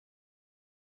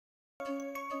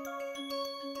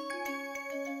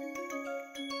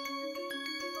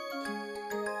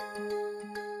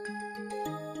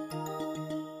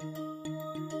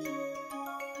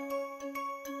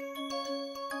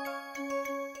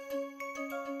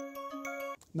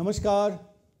Namaskar,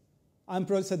 I'm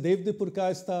Professor Devdi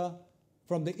Purkayastha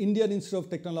from the Indian Institute of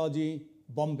Technology,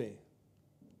 Bombay.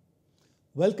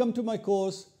 Welcome to my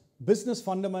course, Business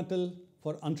Fundamental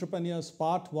for Entrepreneurs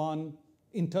Part 1,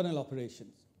 Internal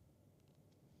Operations.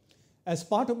 As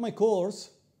part of my course,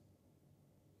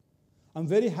 I'm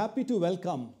very happy to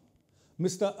welcome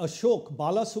Mr. Ashok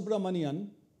Balasubramanian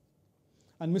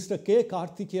and Mr.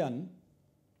 K.Karthikeyan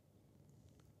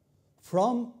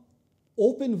from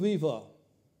Open Weaver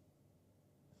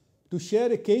to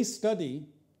share a case study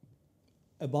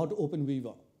about Open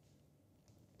Weaver.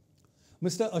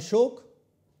 Mr. Ashok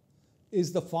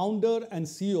is the founder and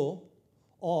CEO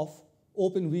of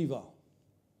Open Weaver.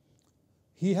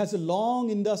 He has a long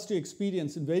industry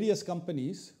experience in various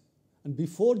companies, and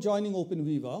before joining Open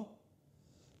Weaver,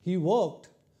 he worked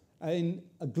in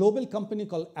a global company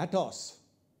called Atos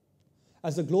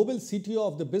as the Global CTO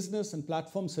of the Business and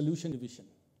Platform Solution Division.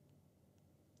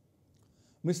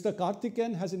 Mr.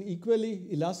 Karthikeyan has an equally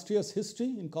illustrious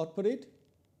history in corporate,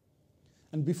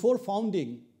 and before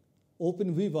founding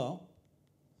Open Weaver,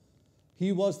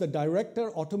 he was the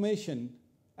Director Automation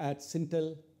at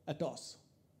Syntel Atos.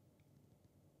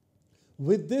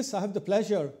 With this, I have the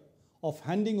pleasure of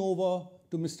handing over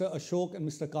to Mr. Ashok and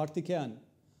Mr. Karthikeyan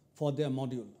for their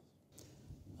module.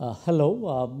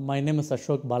 Hello, my name is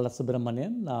Ashok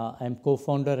Balasubramanian. I am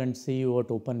co-founder and CEO at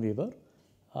Open Weaver.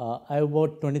 I have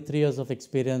about 23 years of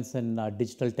experience in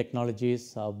digital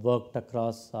technologies, worked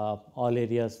across all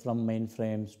areas from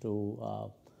mainframes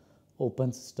to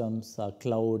open systems,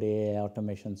 cloud, AI,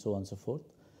 automation, so on and so forth.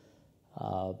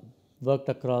 Worked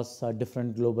across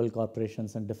different global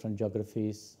corporations and different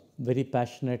geographies. Very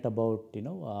passionate about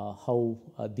how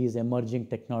these emerging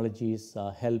technologies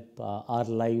help our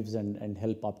lives and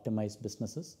help optimize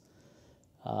businesses.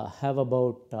 Have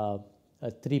about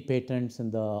 3 patents in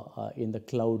the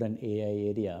cloud and AI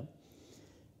area.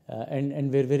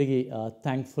 And we're very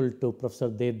thankful to Professor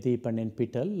Devdeep and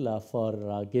NPTEL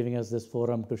for giving us this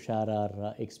forum to share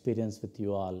our experience with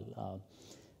you all.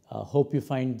 Hope you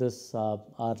find this,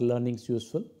 our learnings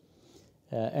useful.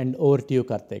 And over to you,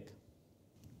 Karthik.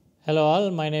 Hello all,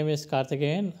 my name is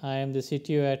Karthikeyan. I am the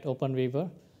CTO at Open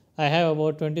Weaver. I have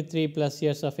about 23 plus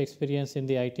years of experience in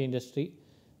the IT industry.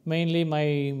 Mainly,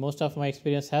 most of my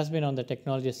experience has been on the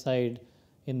technology side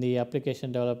in the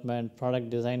application development, product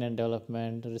design and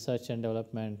development, research and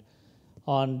development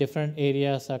on different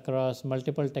areas across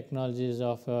multiple technologies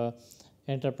of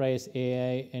enterprise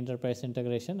AI, enterprise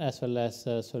integration, as well as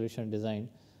solution design.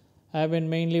 I have been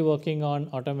mainly working on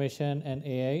automation and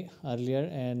AI earlier,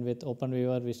 and with Open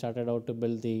Weaver, we started out to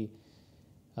build the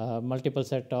multiple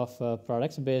set of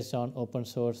products based on open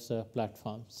source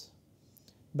platforms.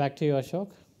 Back to you,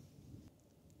 Ashok.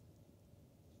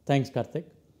 Thanks, Karthik.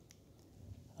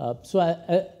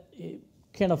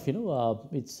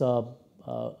 It's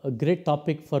a great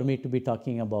topic for me to be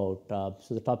talking about.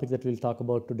 So the topic that we'll talk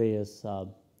about today is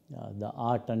the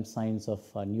art and science of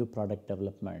new product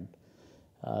development.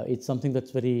 It's something that's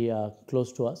very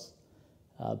close to us.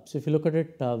 So if you look at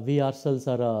it, we ourselves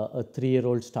are a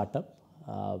 3-year-old startup.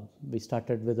 We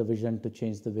started with a vision to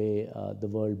change the way the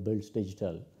world builds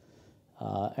digital.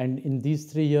 And in these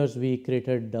 3 years, we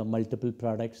created multiple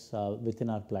products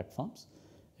within our platforms.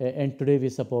 And today we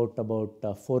support about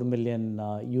 4 million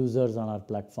users on our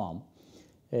platform.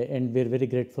 And we're very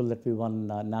grateful that we won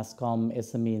NASSCOM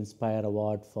SME Inspire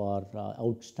Award for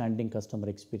outstanding customer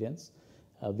experience.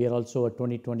 We are also a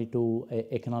 2022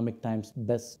 Economic Times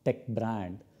Best Tech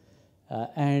Brand.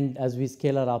 And as we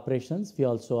scale our operations, we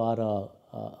also are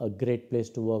a great place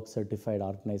to work certified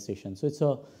organization.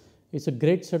 So it's a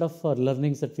great set of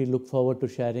learnings that we look forward to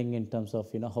sharing in terms of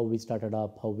how we started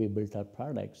up, how we built our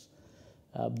products.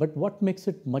 But what makes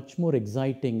it much more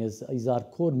exciting is our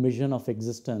core mission of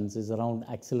existence is around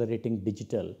accelerating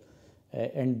digital,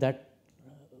 and that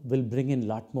will bring in a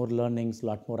lot more learnings, a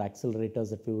lot more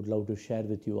accelerators that we would love to share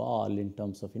with you all in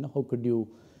terms of how could you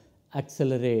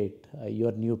accelerate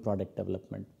your new product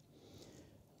development.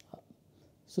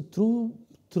 So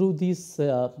through these,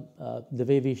 the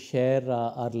way we share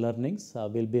our learnings,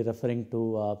 we'll be referring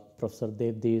to Professor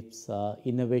Devdeep's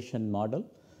innovation model,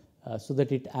 so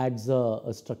that it adds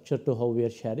a structure to how we are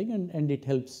sharing, and it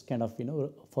helps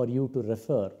for you to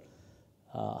refer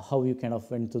how you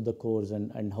went through the course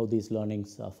and how these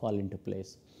learnings fall into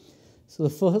place. So the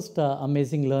first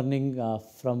amazing learning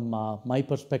from my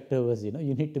perspective is you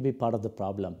need to be part of the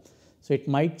problem. So it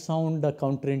might sound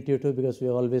counterintuitive because we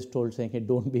are always told saying, hey,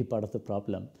 don't be part of the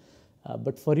problem.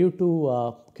 But for you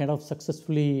to kind of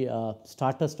successfully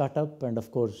start a startup and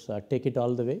of course take it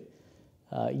all the way,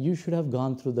 you should have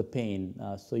gone through the pain.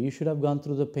 So you should have gone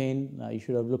through the pain. You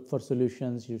should have looked for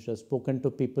solutions. You should have spoken to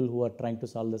people who are trying to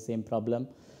solve the same problem.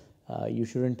 You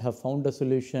shouldn't have found a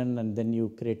solution and then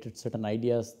you created certain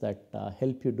ideas that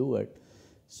help you do it.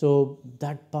 So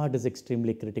that part is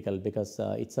extremely critical because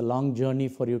it's a long journey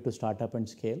for you to start up and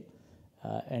scale.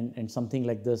 And something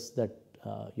like this that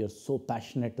you're so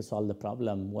passionate to solve the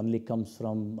problem only comes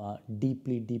from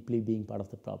deeply being part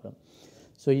of the problem.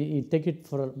 So you take it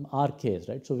for our case,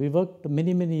 right? So we worked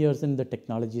many years in the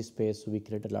technology space. We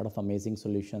created a lot of amazing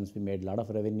solutions. We made a lot of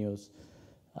revenues.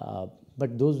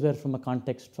 But those were from a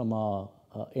context from a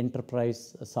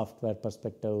enterprise software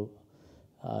perspective.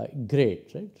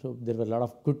 Great, right? So there were a lot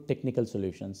of good technical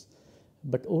solutions.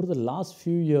 But over the last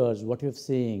few years, what you're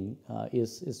seeing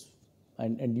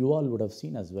and you all would have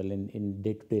seen as well in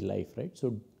day-to-day life, right?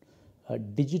 So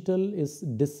digital is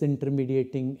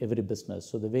disintermediating every business.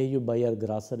 So the way you buy your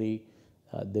grocery,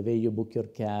 the way you book your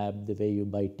cab, the way you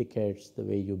buy tickets, the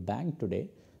way you bank today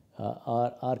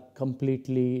are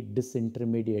completely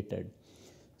disintermediated.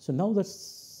 So now that's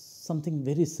something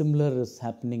very similar is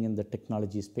happening in the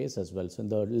technology space as well. So in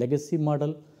the legacy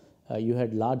model, you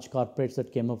had large corporates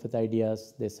that came up with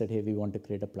ideas. They said, hey, we want to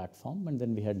create a platform. And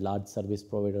then we had large service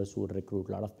providers who would recruit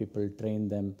a lot of people, train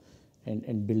them,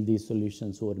 and build these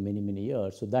solutions over many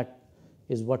years. So that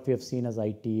is what we have seen as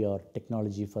IT or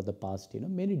technology for the past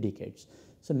many decades.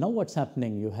 So now what's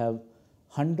happening? You have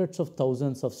hundreds of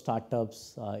thousands of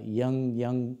startups,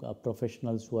 young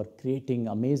professionals who are creating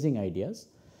amazing ideas.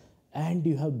 And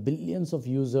you have billions of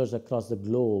users across the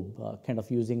globe kind of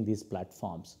using these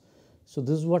platforms. So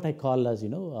this is what I call as,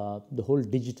 the whole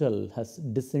digital has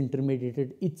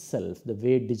disintermediated itself, the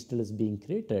way digital is being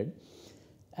created.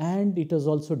 And it has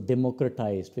also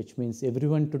democratized, which means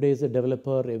everyone today is a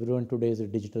developer, everyone today is a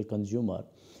digital consumer.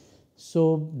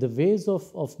 So the ways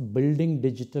of building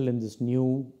digital in this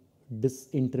new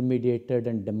disintermediated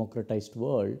and democratized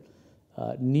world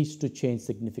needs to change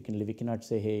significantly. We cannot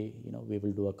say, hey, we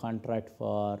will do a contract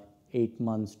for 8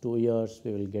 months, 2 years,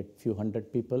 we will get few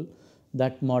hundred people.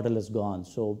 That model is gone.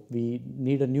 So we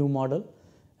need a new model.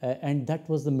 And that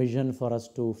was the mission for us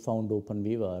to found Open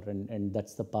Weaver. And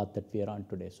that's the path that we are on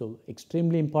today. So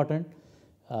extremely important.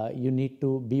 You need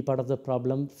to be part of the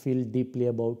problem, feel deeply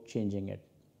about changing it.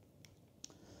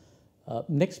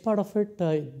 Next part of it,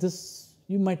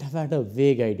 you might have had a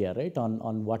vague idea, right,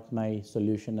 on what my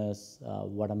solution is,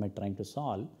 what am I trying to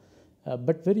solve.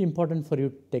 But very important for you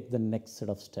to take the next set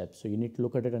of steps. So you need to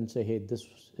look at it and say, hey, this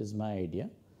is my idea.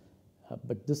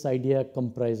 But this idea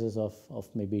comprises of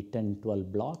maybe 10,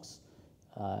 12 blocks.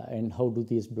 And how do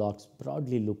these blocks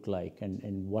broadly look like?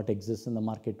 And what exists in the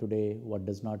market today? What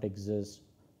does not exist?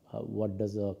 What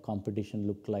does a competition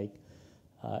look like?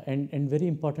 And very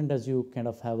important as you kind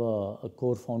of have a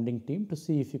core founding team to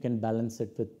see if you can balance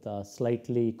it with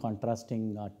slightly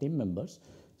contrasting team members.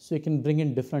 So you can bring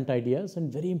in different ideas,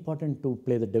 and very important to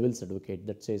play the devil's advocate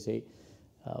that says, hey,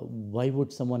 why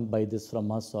would someone buy this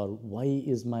from us, or why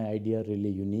is my idea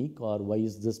really unique, or why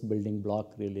is this building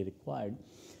block really required?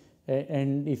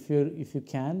 And if you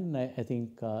can, I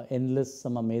think enlist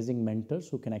some amazing mentors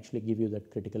who can actually give you that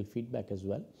critical feedback as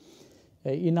well.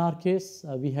 In our case,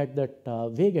 we had that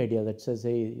vague idea that says,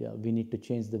 hey, we need to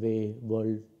change the way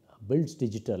world builds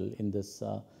digital in this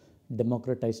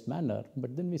democratized manner.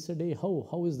 But then we said, hey,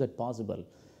 how is that possible?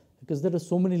 Because there are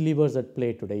so many levers at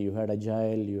play today. You had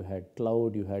agile, you had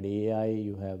cloud, you had AI,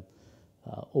 you have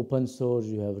open source,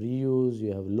 you have reuse,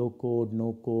 you have low code,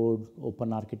 no code,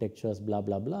 open architectures, blah,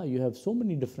 blah, blah. You have so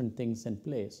many different things in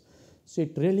place. So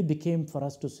it really became for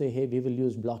us to say, hey, we will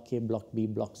use block A, block B,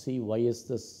 block C. Why is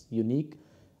this unique?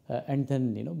 And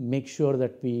then make sure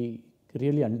that we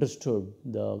really understood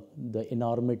the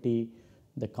enormity,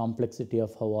 the complexity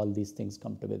of how all these things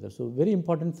come together. So very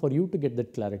important for you to get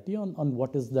that clarity on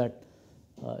what is that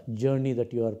journey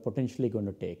that you are potentially going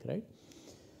to take, right?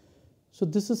 So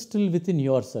this is still within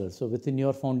yourself. So within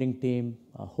your founding team,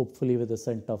 hopefully with a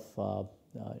set of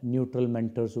neutral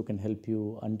mentors who can help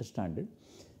you understand it.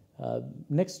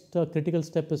 Next critical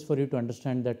step is for you to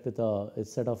understand that with a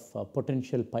set of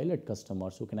potential pilot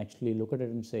customers who can actually look at it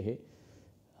and say, hey,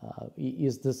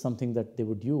 is this something that they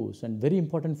would use? And very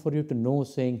important for you to know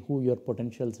saying who your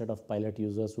potential set of pilot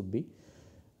users would be.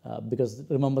 Because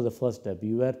remember the first step,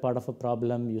 you were part of a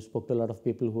problem, you spoke to a lot of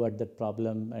people who had that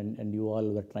problem, and you all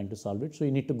were trying to solve it. So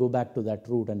you need to go back to that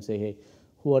root and say, hey,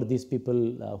 who are these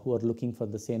people who are looking for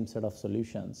the same set of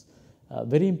solutions?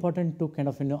 Very important to kind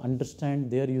of understand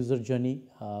their user journey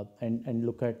and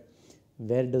look at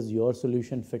where does your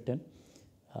solution fit in,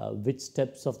 which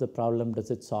steps of the problem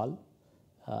does it solve.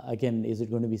 Again, is it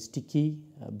going to be sticky?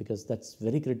 Because that's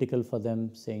very critical for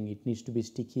them, saying it needs to be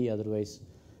sticky, otherwise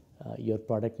your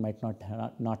product might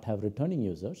not have returning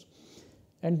users.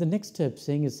 And the next step,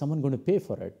 saying, is someone going to pay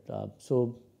for it?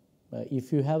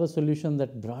 If you have a solution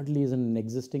that broadly is in an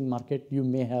existing market, you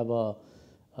may have a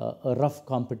rough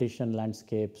competition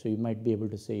landscape. So you might be able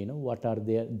to say, what are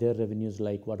their revenues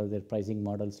like? What are their pricing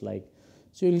models like?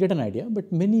 So you'll get an idea.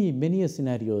 But many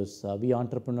scenarios, we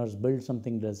entrepreneurs build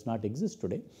something that does not exist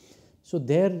today. So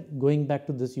there, going back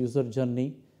to this user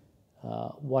journey,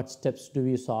 what steps do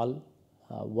we solve?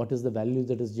 What is the value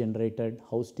that is generated?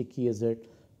 How sticky is it?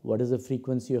 What is the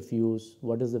frequency of use?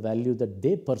 What is the value that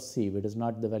they perceive? It is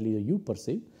not the value you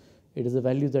perceive. It is the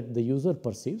value that the user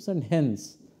perceives, and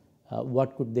hence,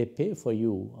 what could they pay for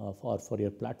you or for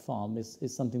your platform is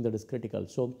something that is critical.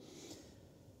 So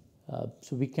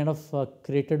we kind of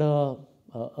created a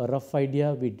rough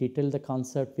idea. We detailed the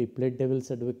concept. We played devil's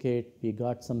advocate. We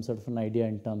got some sort of an idea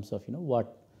in terms of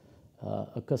what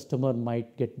a customer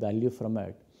might get value from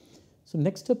it. So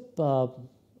next step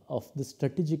of the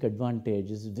strategic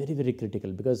advantage is very, very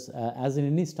critical, because as in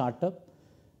any startup,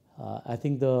 I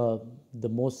think the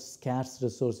most scarce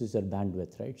resource is your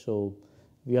bandwidth, right? So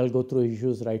we all go through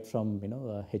issues right from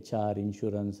HR,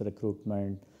 insurance,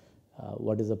 recruitment,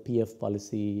 what is a PF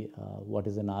policy, what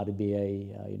is an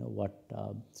RBI, what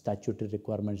statutory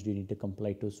requirements do you need to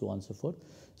comply to, so on and so forth.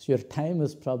 So your time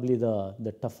is probably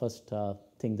the toughest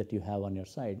thing that you have on your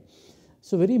side.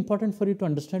 So very important for you to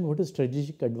understand what is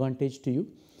strategic advantage to you.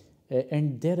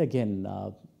 And there again,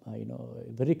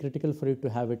 very critical for you to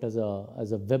have it as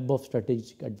a web of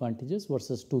strategic advantages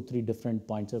versus 2-3 different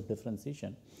points of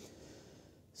differentiation.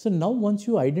 So now once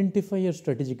you identify your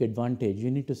strategic advantage,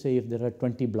 you need to say if there are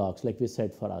 20 blocks, like we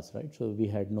said for us, right? So we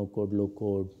had no code, low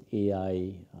code,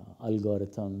 AI,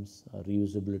 algorithms,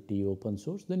 reusability, open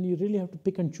source. Then you really have to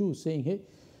pick and choose, saying, hey,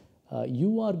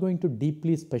 you are going to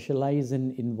deeply specialize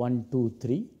in 1, 2,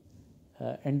 3.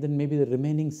 And then maybe the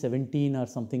remaining 17 are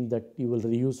something that you will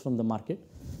reuse from the market.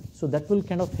 So that will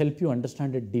kind of help you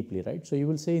understand it deeply, right? So you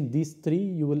will say in these 3,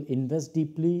 you will invest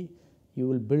deeply, you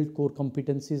will build core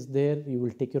competencies there, you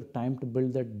will take your time to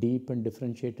build that deep and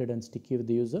differentiated and sticky with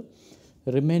the user.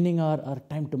 The remaining are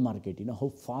time to market. How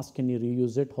fast can you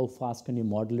reuse it? How fast can you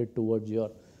model it towards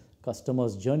your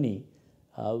customer's journey?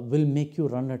 Will make you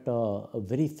run at a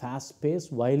very fast pace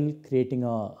while creating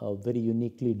a very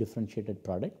uniquely differentiated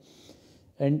product.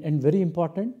 And very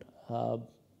important,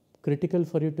 critical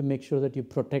for you to make sure that you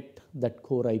protect that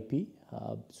core IP.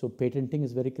 So patenting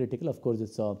is very critical. Of course,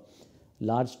 it's a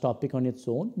large topic on its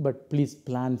own, but please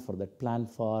plan for that. Plan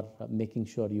for making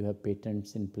sure you have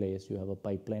patents in place, you have a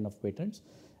pipeline of patents,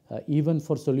 even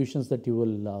for solutions that you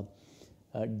will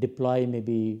deploy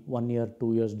maybe 1 year,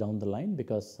 2 years down the line,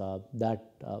 because that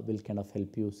will kind of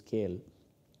help you scale.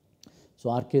 So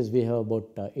our case, we have about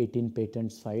 18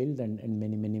 patents filed and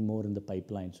many more in the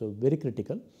pipeline. So very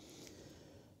critical.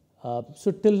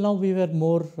 So till now we were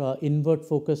more inward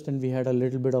focused, and we had a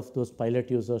little bit of those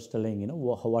pilot users telling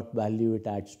what value it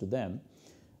adds to them.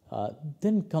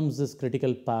 Then comes this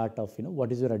critical part of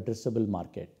what is your addressable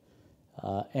market,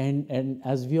 and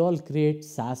as we all create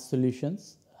SaaS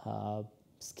solutions,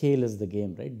 scale is the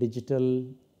game, right? Digital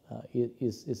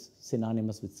is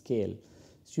synonymous with scale.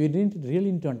 So you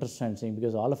really need to understand, saying,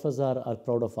 because all of us are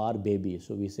proud of our baby.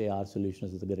 So we say our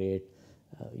solutions is great.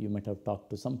 You might have talked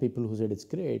to some people who said it's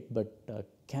great, but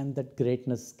can that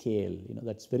greatness scale?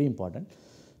 That's very important.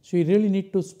 So you really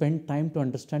need to spend time to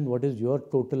understand what is your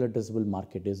total addressable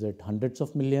market. Is it hundreds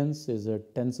of millions? Is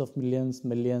it tens of millions,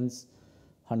 millions,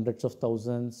 hundreds of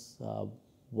thousands?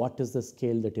 What is the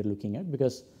scale that you're looking at?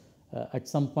 Because at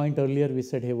some point earlier we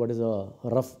said, hey, what is a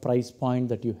rough price point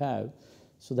that you have?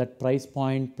 So that price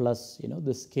point plus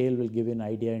the scale will give you an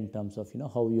idea in terms of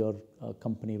how your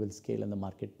company will scale in the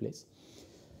marketplace.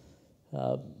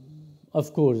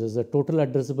 Of course, as a total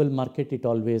addressable market, it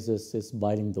always is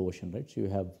boiling the ocean, right? So you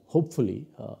have hopefully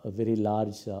a very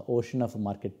large ocean of a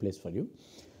marketplace for you.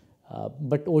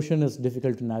 But ocean is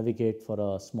difficult to navigate for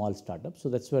a small startup. So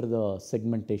that's where the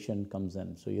segmentation comes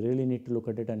in. So you really need to look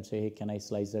at it and say, hey, can I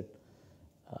slice it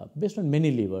based on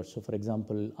many levers? So for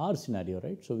example, our scenario,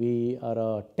 right? So we are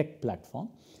a tech platform.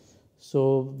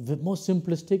 So the most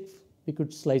simplistic, we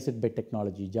could slice it by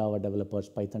technology: Java developers,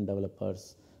 Python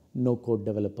developers, no code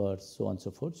developers, so on and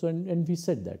so forth. So and we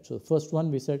said that. So first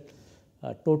one, we said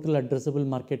total addressable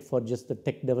market for just the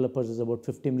tech developers is about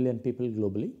 50 million people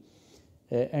globally.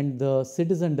 And the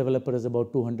citizen developer is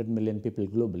about 200 million people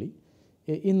globally.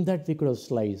 In that we could have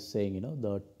sliced saying,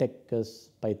 the tech is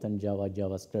Python, Java,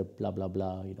 JavaScript, blah, blah,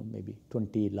 blah, maybe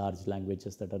 20 large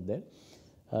languages that are there.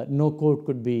 No code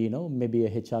could be, maybe a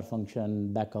HR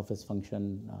function, back office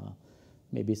function,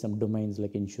 maybe some domains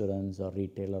like insurance or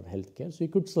retail or healthcare. So you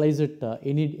could slice it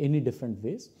any different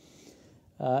ways.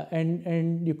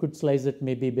 And you could slice it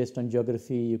maybe based on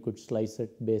geography. You could slice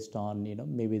it based on,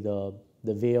 maybe the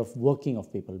way of working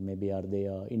of people. Maybe are they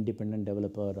an independent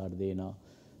developer? Are they in a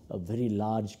very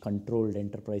large controlled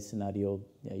enterprise scenario?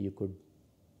 You could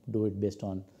do it based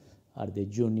on, are they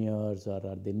juniors or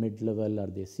are they mid-level? Are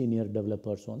they senior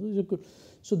developers? So on.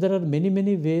 So there are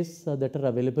many ways that are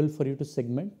available for you to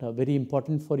segment. Very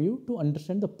important for you to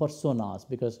understand the personas,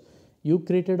 because you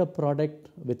created a product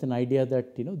with an idea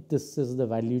that this is the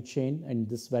value chain, and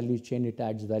this value chain, it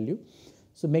adds value.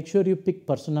 So make sure you pick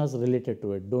personas related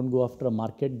to it. Don't go after a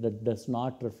market that does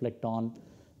not reflect on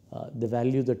the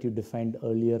value that you defined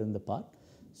earlier in the path.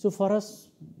 So for us,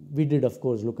 we did, of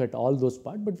course, look at all those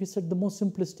parts, but we said the most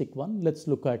simplistic one, let's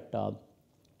look at,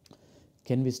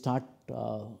 can we start,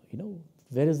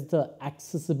 where is the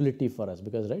accessibility for us?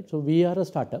 Because, right, so we are a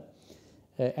startup,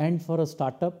 and for a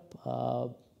startup,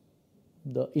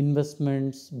 the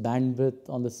investments, bandwidth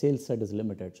on the sales side is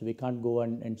limited. So we can't go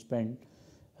and spend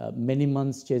many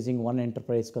months chasing one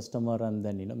enterprise customer and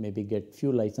then, maybe get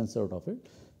few licenses out of it.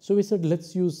 So we said,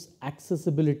 let's use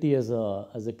accessibility as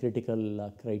a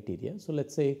critical criteria. So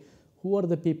let's say, who are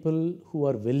the people who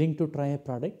are willing to try a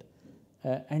product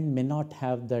and may not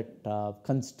have that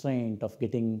constraint of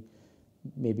getting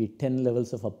maybe 10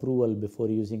 levels of approval before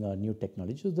using a new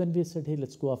technology. So then we said, hey,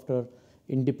 let's go after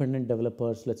independent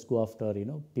developers. Let's go after,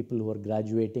 people who are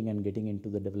graduating and getting into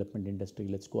the development industry.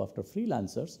 Let's go after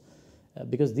freelancers,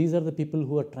 because these are the people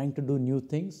who are trying to do new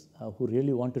things, who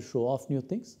really want to show off new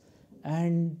things.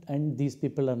 And these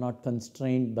people are not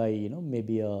constrained by,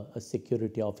 maybe a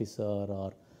security officer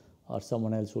or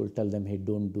someone else who will tell them, hey,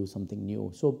 don't do something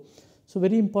new. So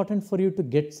very important for you to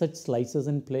get such slices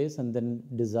in place and then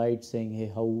decide saying, hey,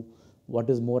 what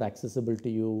is more accessible to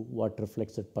you, what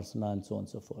reflects that persona, and so on and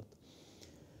so forth.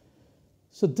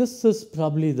 So this is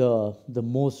probably the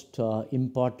most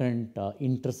important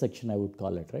intersection, I would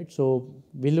call it, right? So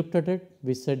we looked at it,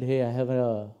 we said, hey, I have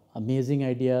an amazing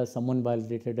idea, someone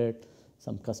validated it,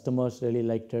 some customers really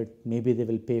liked it, maybe they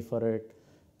will pay for it.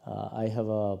 I have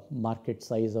a market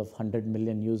size of 100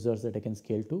 million users that I can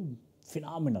scale to.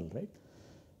 Phenomenal, right?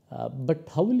 But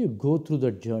how will you go through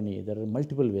that journey? There are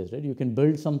multiple ways, right? You can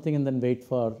build something and then wait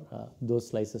for those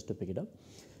slices to pick it up.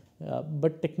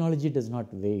 But technology does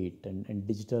not wait, and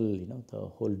digital, the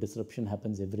whole disruption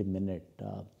happens every minute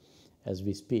as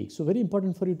we speak. So very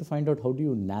important for you to find out how do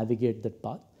you navigate that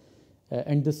path.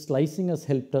 And this slicing has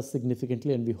helped us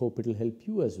significantly, and we hope it will help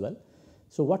you as well.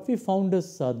 So what we found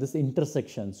is this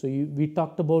intersection. So we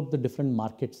talked about the different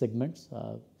market segments.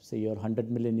 Say your 100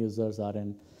 million users are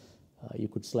in, you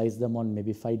could slice them on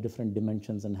maybe 5 different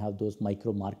dimensions and have those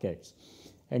micro markets.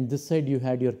 And this side you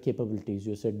had your capabilities.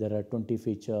 You said there are 20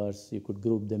 features. You could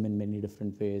group them in many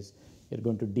different ways. You're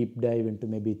going to deep dive into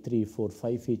maybe 3, 4,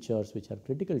 5 features which are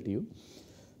critical to you.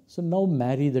 So now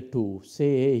marry the two. Say,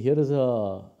 hey, here is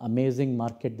an amazing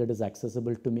market that is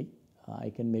accessible to me. I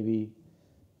can maybe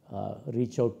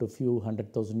reach out to a few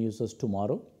 100,000 users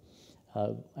tomorrow,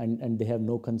 and they have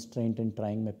no constraint in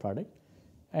trying my product.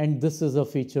 And this is a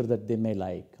feature that they may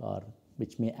like, or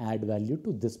which may add value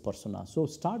to this persona. So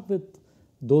start with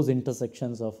those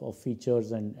intersections of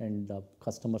features and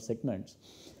customer segments,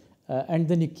 and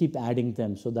then you keep adding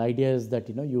them. So the idea is that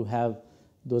you have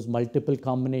those multiple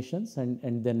combinations,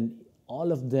 and then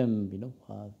all of them,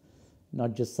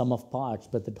 not just sum of parts,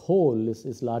 but that whole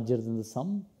is larger than the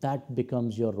sum. That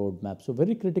becomes your roadmap. So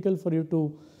very critical for you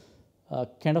to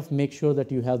kind of make sure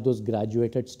that you have those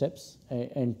graduated steps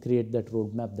and create that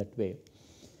roadmap that way.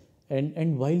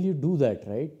 And while you do that,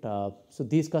 right, so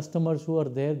these customers who are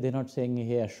there, they're not saying,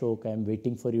 hey, Ashok, I'm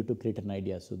waiting for you to create an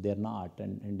idea. So they're not,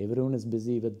 and everyone is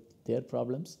busy with their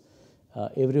problems.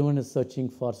 Everyone is searching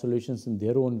for solutions in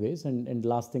their own ways, and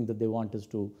last thing that they want is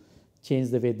to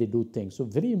change the way they do things. So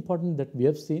very important that we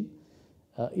have seen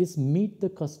is meet the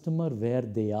customer where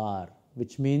they are,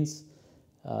 which means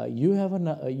you have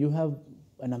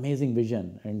an amazing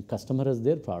vision, and customer has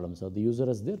their problems or the user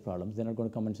has their problems. They're not going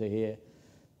to come and say, hey,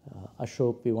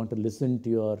 Ashok, we want to listen to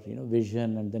your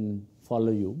vision and then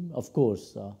follow you. Of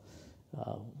course,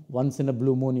 once in a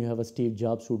blue moon you have a Steve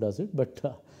Jobs who does it, but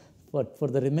for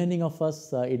the remaining of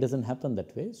us, it doesn't happen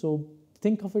that way. So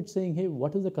think of it saying, hey,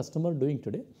 what is the customer doing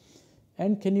today?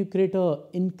 And can you create an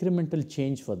incremental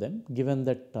change for them, given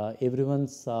that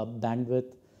everyone's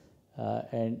bandwidth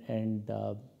and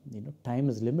time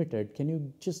is limited, can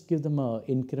you just give them a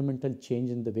incremental change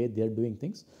in the way they're doing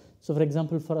things? So for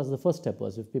example, for us, the first step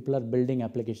was if people are building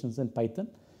applications in Python,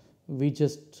 we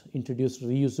just introduced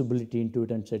reusability into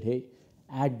it and said, hey,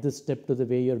 add this step to the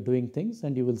way you're doing things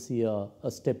and you will see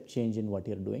a step change in what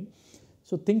you're doing.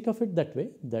 So think of it that way,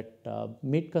 that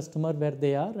meet customer where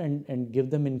they are and give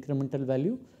them incremental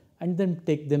value, and then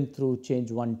take them through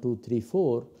change 1, 2, 3,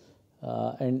 4,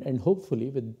 and hopefully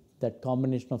with that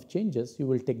combination of changes, you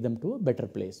will take them to a better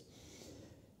place.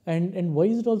 And why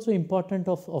is it also important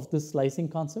of this slicing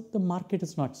concept? The market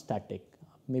is not static.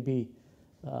 Maybe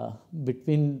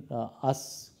between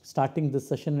us starting this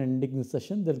session and ending this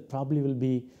session, there probably will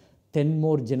be 10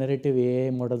 more generative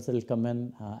AI models that will come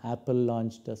in. Apple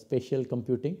launched spatial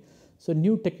computing. So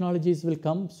new technologies will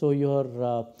come. So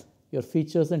your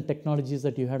features and technologies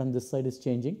that you had on this side is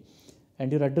changing.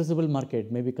 And your addressable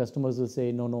market, maybe customers will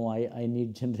say, no, I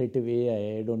need generative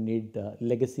AI. I don't need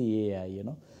legacy AI,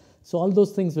 So all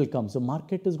those things will come. So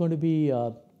market is going to be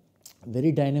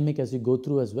very dynamic as you go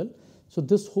through as well. So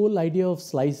this whole idea of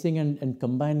slicing and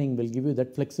combining will give you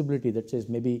that flexibility that says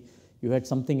maybe you had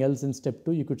something else in step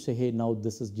 2, you could say, hey, now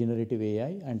this is generative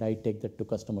AI and I take that to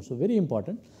customers. So very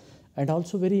important. And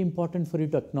also very important for you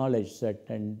to acknowledge that,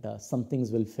 and some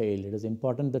things will fail. It is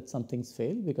important that some things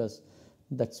fail because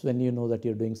that's when you know that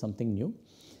you're doing something new.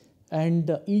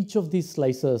 And each of these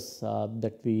slices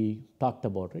that we talked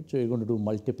about, right? So you're going to do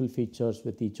multiple features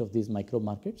with each of these micro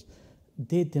markets.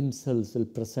 They themselves will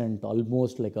present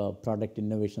almost like a product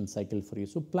innovation cycle for you.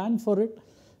 So plan for it.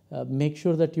 Make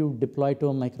sure that you deploy to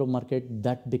a micro market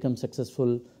that becomes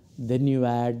successful. Then you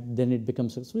add, then it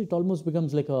becomes successful. It almost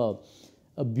becomes like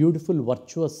a beautiful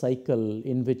virtuous cycle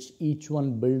in which each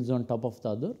one builds on top of the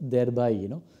other, thereby,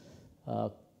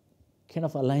 kind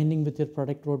of aligning with your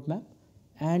product roadmap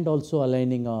and also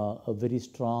aligning a very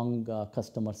strong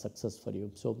customer success for you.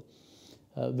 So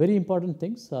very important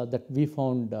things that we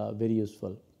found very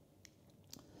useful.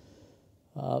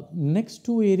 Next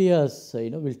 2 areas,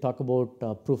 we'll talk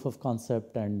about proof of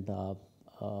concept and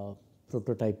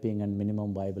prototyping and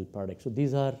minimum viable product. So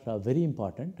these are very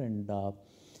important, and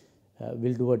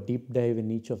we'll do a deep dive in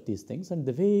each of these things. And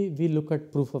the way we look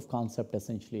at proof of concept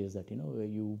essentially is that,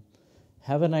 you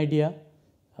have an idea.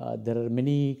 There are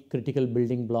many critical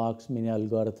building blocks, many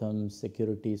algorithms,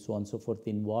 security, so on and so forth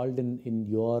involved in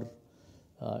your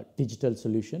digital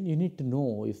solution. You need to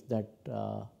know if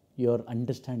that your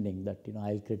understanding that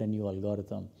I'll create a new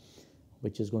algorithm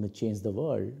which is going to change the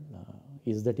world,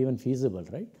 is that even feasible,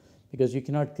 right? Because you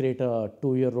cannot create a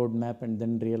 2-year roadmap and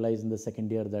then realize in the second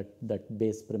year that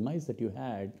base premise that you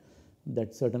had,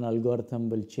 that certain algorithm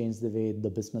will change the way the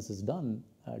business is done,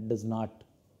 does not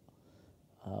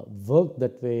work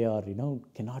that way, or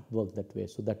cannot work that way.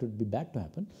 So that would be bad to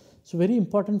happen. So very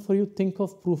important for you, think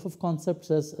of proof of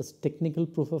concepts as technical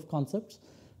proof of concepts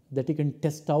that you can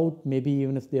test out, maybe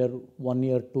even if they are 1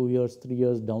 year, 2 years, 3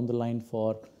 years down the line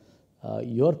for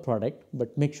your product.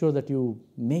 But make sure that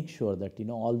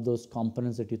all those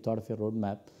components that you thought of your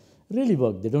roadmap really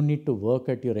work. They don't need to work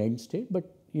at your end state,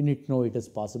 but you need to know it is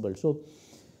possible. So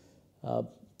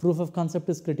proof of concept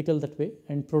is critical that way,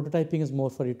 and prototyping is more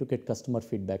for you to get customer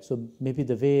feedback. So maybe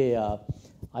the way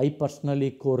I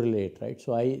personally correlate, right?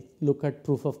 So I look at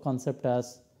proof of concept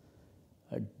as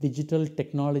digital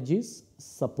technologies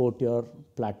support your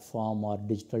platform, or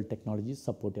digital technologies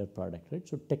support your product, right?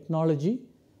 So technology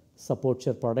supports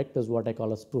your product is what I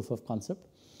call as proof of concept.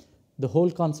 The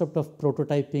whole concept of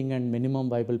prototyping and minimum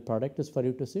viable product is for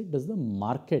you to see, does the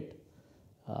market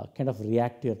kind of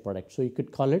react to your product? So you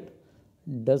could call it,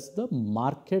 does the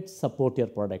market support your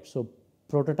product? So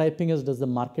prototyping is, does the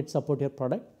market support your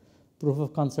product? Proof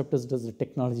of concept is, does the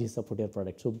technology support your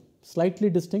product? So slightly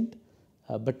distinct,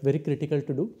 but very critical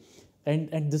to do.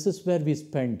 And this is where we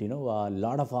spend, a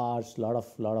lot of hours,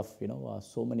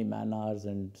 so many man hours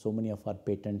and so many of our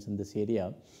patents in this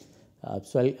area.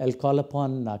 So I'll call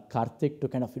upon Karthik to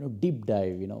kind of, deep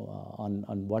dive,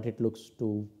 on what it looks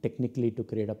to technically to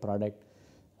create a product.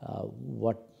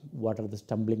 What are the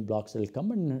stumbling blocks that will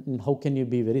come, and how can you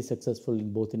be very successful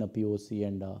in both in a POC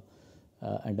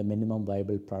and a minimum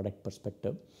viable product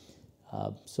perspective.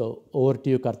 So over to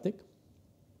you, Karthik.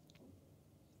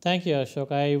 Thank you,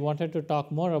 Ashok. I wanted to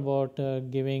talk more about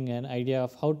giving an idea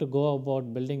of how to go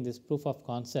about building this proof of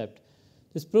concept.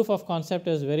 This proof of concept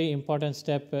is a very important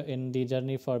step in the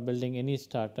journey for building any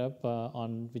startup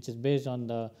which is based on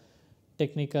the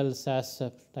technical SaaS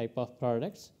type of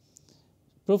products.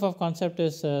 Proof of concept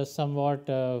is somewhat,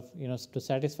 to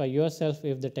satisfy yourself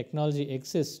if the technology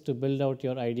exists to build out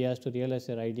your ideas, to realize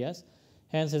your ideas.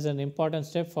 Hence, it's an important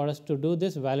step for us to do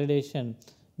this validation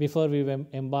before we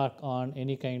embark on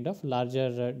any kind of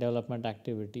larger development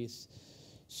activities.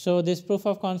 So this proof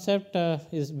of concept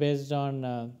is based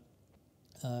on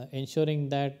ensuring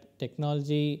that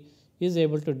technology is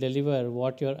able to deliver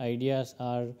what your ideas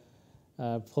are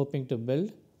hoping to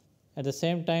build. At the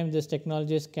same time, these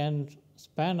technologies can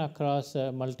span across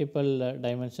multiple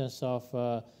dimensions of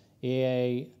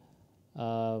AI,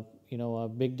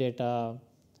 big data,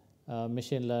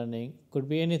 machine learning, could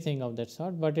be anything of that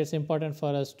sort. But it's important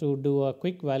for us to do a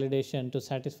quick validation to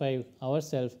satisfy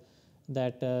ourselves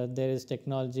that there is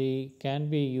technology can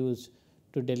be used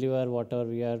to deliver whatever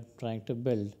we are trying to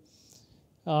build.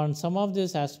 On some of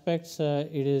these aspects,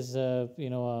 it is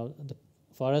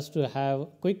for us to have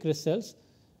quick results,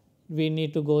 we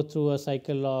need to go through a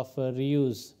cycle of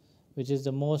reuse, which is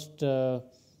the most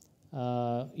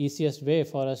easiest way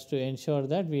for us to ensure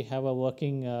that we have a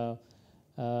working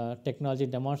technology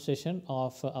demonstration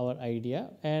of our idea.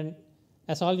 And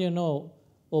as all you know,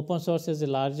 open source is the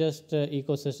largest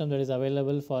ecosystem that is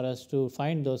available for us to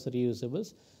find those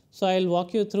reusables. So I'll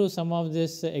walk you through some of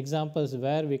these examples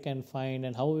where we can find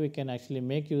and how we can actually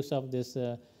make use of this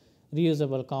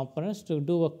reusable components to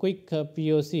do a quick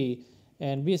POC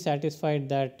and be satisfied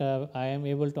that I am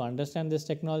able to understand this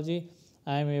technology,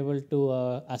 I am able to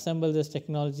assemble this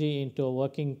technology into a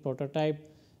working prototype,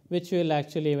 which will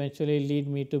actually eventually lead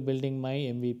me to building my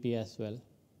MVP as well.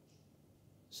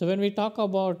 So when we talk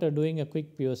about doing a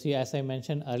quick POC, as I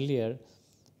mentioned earlier,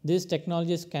 these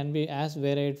technologies can be as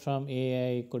varied from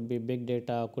AI, could be big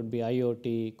data, could be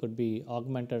IoT, could be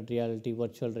augmented reality,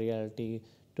 virtual reality,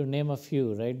 to name a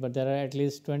few, right? But there are at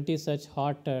least 20 such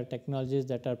hot technologies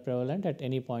that are prevalent at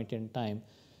any point in time.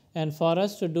 And for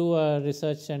us to do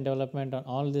research and development on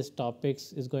all these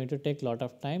topics is going to take a lot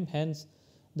of time. Hence,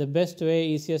 the best way,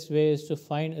 easiest way is to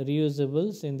find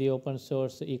reusables in the open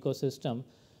source ecosystem,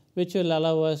 which will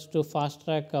allow us to fast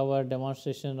track our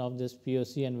demonstration of this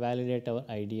POC and validate our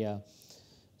idea.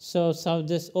 So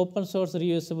this open source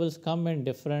reusables come in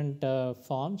different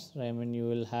forms. I mean, you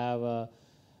will have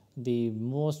the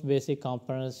most basic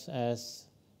components as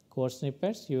code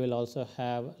snippets. You will also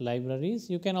have libraries.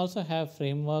 You can also have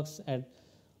frameworks and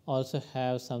also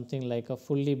have something like a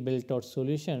fully built out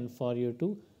solution for you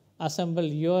to assemble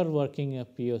your working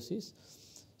POCs.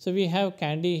 So we have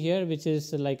Candy here, which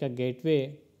is like a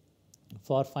gateway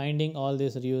for finding all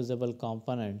these reusable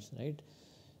components, right?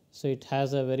 So it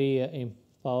has a very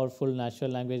powerful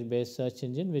natural language based search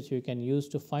engine, which you can use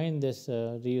to find this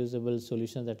reusable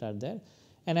solutions that are there.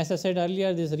 And as I said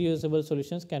earlier, these reusable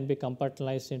solutions can be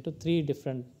compartmentalized into 3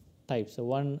 different types. So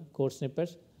one, code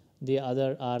snippets, the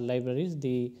other are libraries.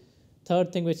 The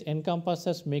third thing, which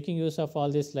encompasses making use of all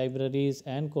these libraries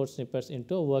and code snippets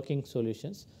into working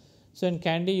solutions. So in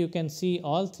Candy, you can see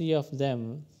all 3 of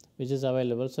them, which is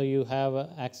available. So you have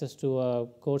access to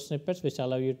code snippets, which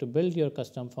allow you to build your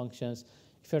custom functions.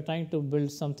 If you're trying to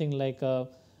build something like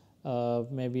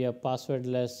maybe a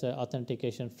passwordless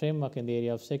authentication framework in the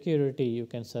area of security, you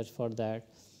can search for that.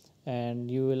 And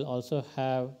you will also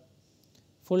have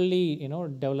fully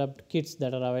developed kits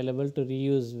that are available to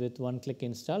reuse with one-click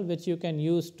install, which you can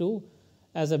use to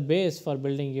as a base for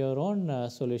building your own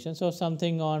solution. So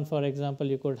something on, for example,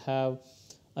 you could have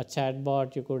a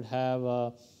chatbot, you could have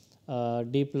a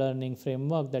deep learning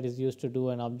framework that is used to do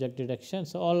an object detection.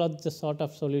 So all of the sort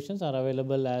of solutions are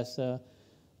available as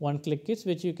one-click kits,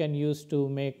 which you can use to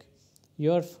make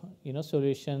your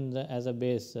solutions as a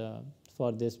base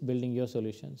for this building your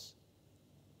solutions.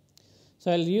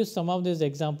 So I'll use some of these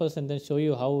examples and then show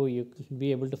you how you could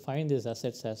be able to find these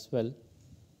assets as well.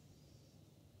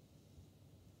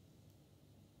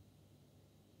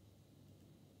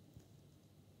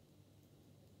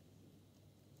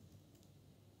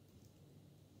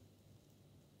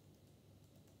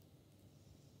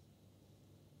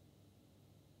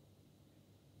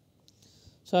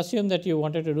 So assume that you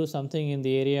wanted to do something in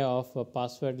the area of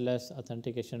passwordless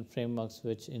authentication frameworks,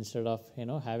 which instead of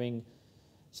having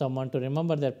someone to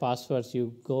remember their passwords,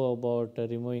 you go about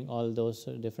removing all those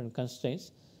different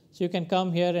constraints. So you can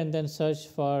come here and then search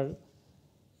for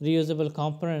reusable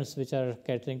components which are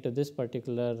catering to this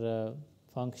particular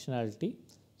functionality.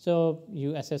 So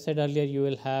you, as I said earlier, you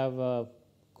will have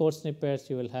code snippets,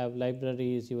 you will have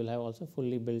libraries, you will have also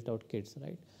fully built out kits,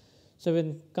 right? So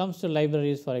when it comes to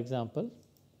libraries, for example,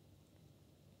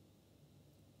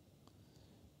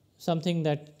 something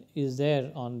that is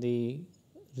there on the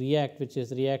React, which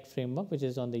is React framework, which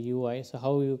is on the UI. So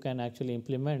how you can actually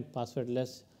implement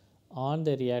passwordless on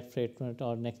the React framework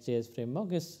or Next.js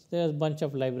framework is there's a bunch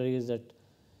of libraries that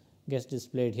gets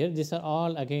displayed here. These are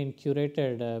all again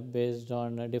curated based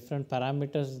on different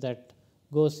parameters that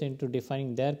goes into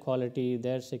defining their quality,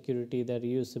 their security, their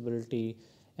reusability,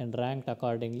 and ranked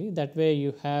accordingly. That way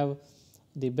you have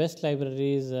the best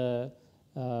libraries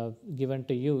given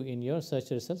to you in your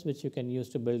search results, which you can use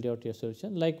to build out your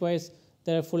solution. Likewise,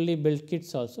 there are fully built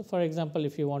kits also. For example,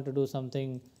 if you want to do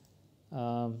something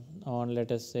on,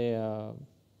 let us say,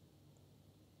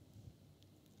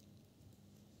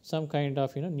 some kind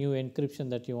of new encryption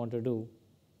that you want to do,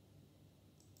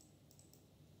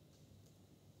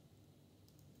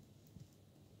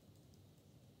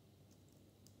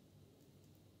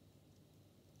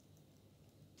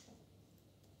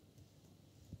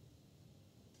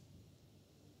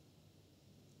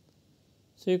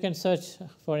 so you can search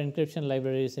for encryption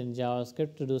libraries in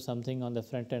JavaScript to do something on the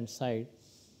front end side.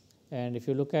 And if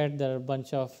you look at, there are a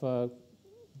bunch of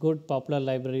good popular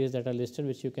libraries that are listed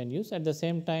which you can use. At the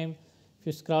same time, if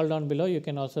you scroll down below, you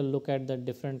can also look at the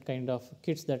different kind of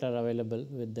kits that are available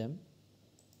with them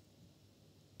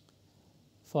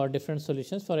for different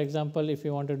solutions. For example, if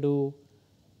you want to do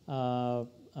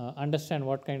understand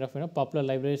what kind of popular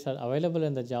libraries are available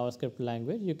in the JavaScript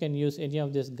language, you can use any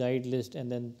of this guide list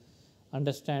and then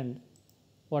understand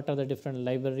what are the different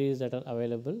libraries that are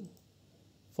available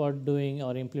for doing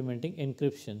or implementing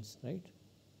encryptions, right?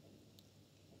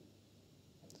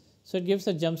 So it gives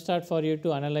a jump start for you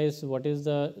to analyze what is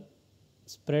the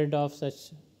spread of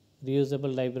such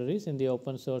reusable libraries in the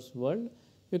open source world.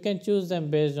 You can choose them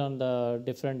based on the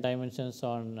different dimensions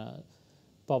on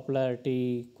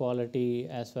popularity, quality,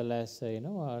 as well as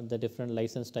the different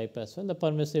license type as well. The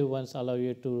permissive ones allow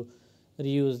you to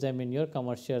reuse them in your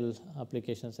commercial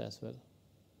applications as well.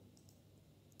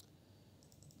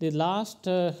 The last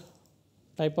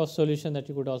type of solution that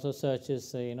you could also search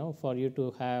is for you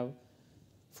to have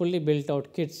fully built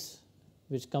out kits,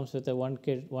 which comes with a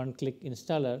one-click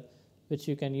installer, which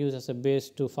you can use as a base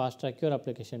to fast track your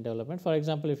application development. For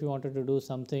example, if you wanted to do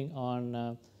something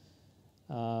on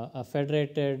a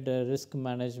federated risk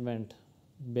management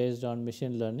based on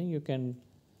machine learning, you can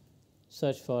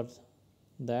search for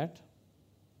that.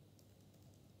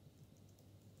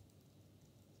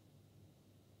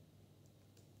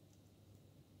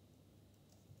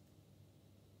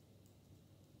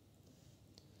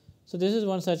 So this is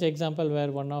one such example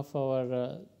where one of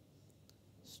our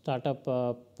startup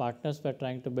partners were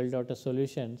trying to build out a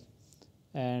solution,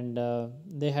 and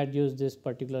they had used this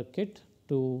particular kit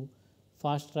to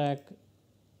fast track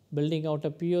building out a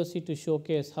POC to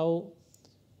showcase how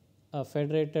a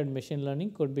federated machine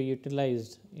learning could be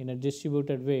utilized in a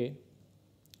distributed way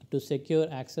to secure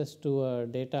access to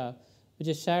data which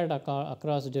is shared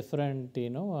across different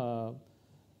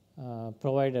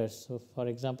providers. So for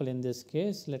example, in this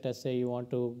case, let us say you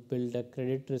want to build a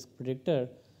credit risk predictor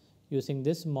using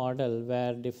this model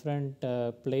where different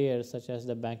players such as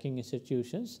the banking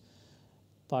institutions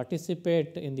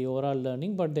participate in the overall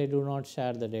learning, but they do not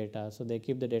share the data. So they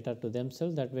keep the data to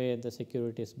themselves. That way the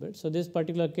security is built. So this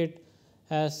particular kit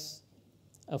has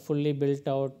a fully built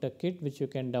out kit which you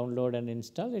can download and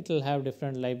install. It will have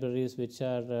different libraries which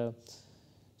are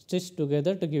stitched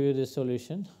together to give you this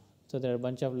solution. So there are a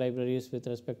bunch of libraries with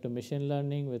respect to machine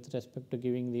learning, with respect to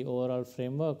giving the overall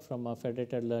framework from a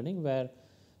federated learning, where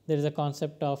there is a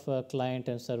concept of a client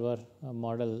and server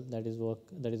model that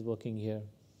is working here.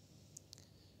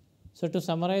 So to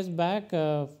summarize back,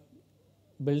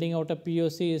 building out a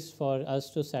POC is for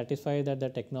us to satisfy that the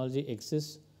technology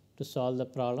exists to solve the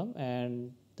problem,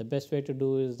 and the best way to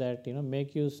do is that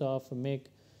make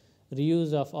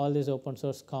reuse of all these open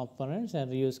source components,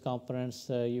 and reuse components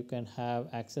you can have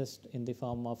access in the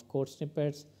form of code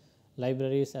snippets,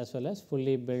 libraries, as well as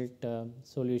fully built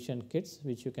solution kits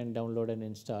which you can download and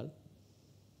install.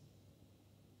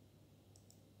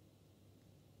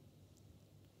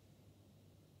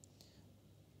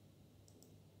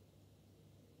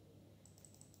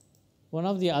 One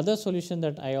of the other solutions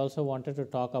that I also wanted to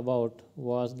talk about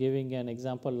was giving an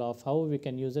example of how we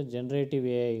can use a generative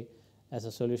AI as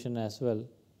a solution as well.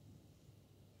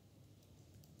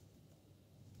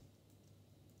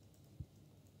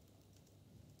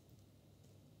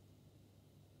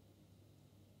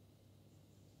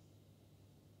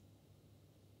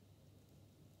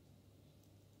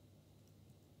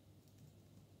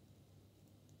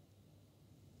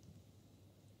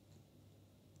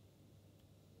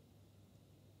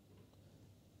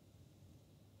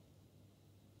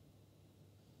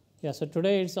 Yeah, so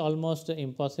today it's almost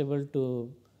impossible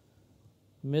to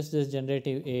miss this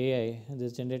generative AI.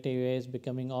 This generative AI is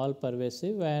becoming all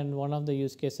pervasive, and one of the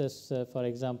use cases, for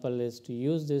example, is to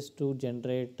use this to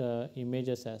generate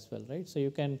images as well, right? So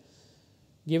you can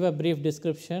give a brief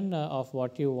description of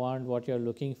what you want, what you're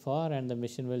looking for, and the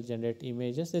machine will generate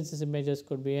images. These images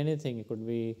could be anything. It could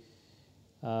be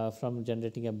from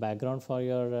generating a background for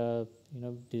your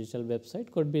digital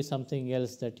website, could be something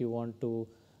else that you want to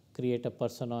create a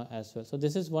persona as well. So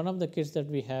this is one of the kits that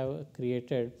we have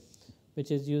created, which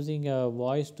is using a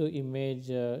voice to image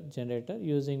generator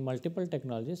using multiple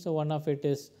technologies. So one of it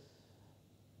is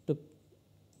to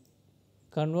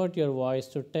convert your voice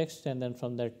to text, and then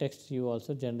from that text you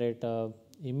also generate a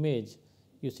image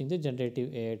using the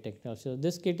generative AI technology. So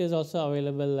this kit is also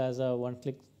available as a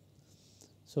one-click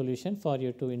solution for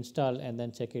you to install and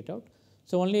then check it out.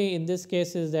 So only in this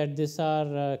case is that these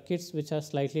are kits which are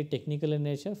slightly technical in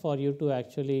nature for you to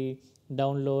actually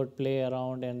download, play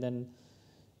around, and then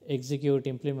execute,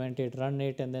 implement it, run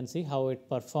it, and then see how it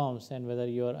performs and whether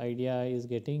your idea is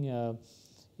getting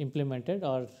implemented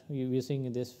or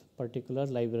using this particular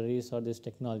libraries or these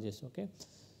technologies. Okay.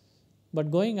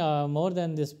 But going more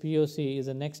than this POC is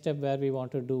the next step where we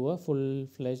want to do a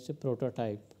full-fledged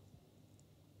prototype.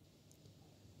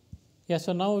 Yeah,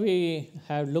 so now we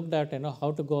have looked at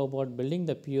how to go about building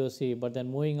the POC, but then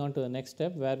moving on to the next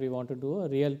step where we want to do a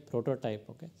real prototype.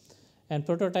 Okay, and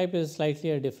prototype is slightly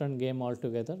a different game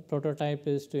altogether. Prototype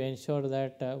is to ensure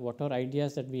that whatever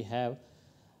ideas that we have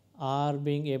are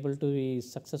being able to be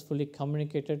successfully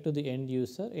communicated to the end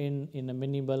user in a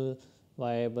minimal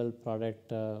viable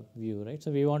product view, right?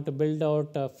 So we want to build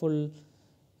out a full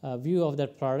view of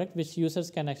that product, which users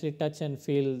can actually touch and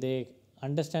feel. They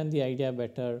understand the idea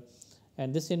better.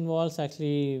 And this involves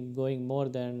actually going more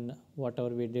than whatever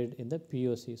we did in the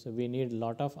POC. So we need a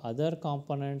lot of other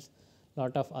components,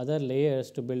 lot of other layers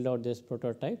to build out this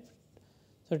prototype.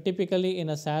 So typically in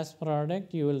a SaaS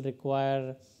product, you will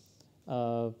require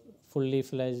a fully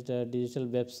fledged digital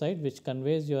website which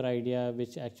conveys your idea,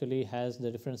 which actually has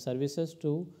the different services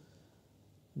to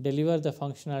deliver the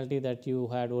functionality that you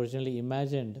had originally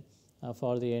imagined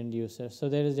for the end user. So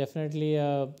there is definitely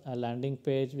a landing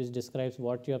page which describes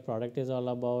what your product is all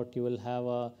about. You will have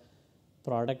a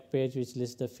product page which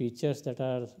lists the features that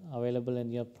are available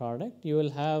in your product. You will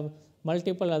have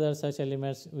multiple other such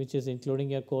elements, which is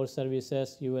including your core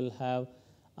services. You will have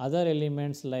other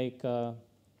elements like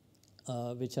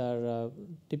which are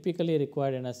typically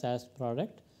required in a SaaS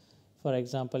product. For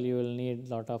example, you will need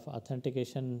a lot of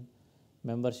authentication,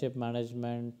 membership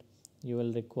management. You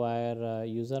will require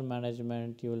user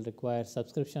management. You will require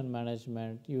subscription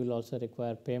management. You will also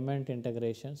require payment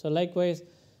integration. So likewise,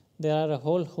 there are a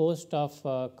whole host of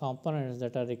components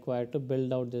that are required to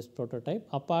build out this prototype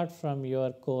apart from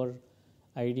your core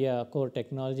idea, core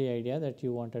technology idea that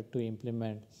you wanted to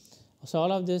implement. So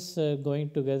all of this going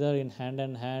together in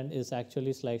hand is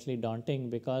actually slightly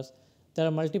daunting because there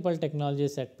are multiple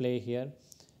technologies at play here.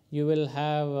 You will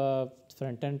have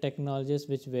front-end technologies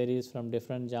which varies from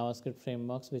different JavaScript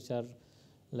frameworks which are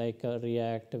like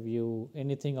React, Vue,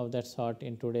 anything of that sort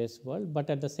in today's world. But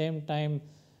at the same time,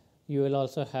 you will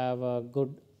also have a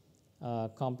good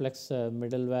complex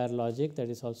middleware logic that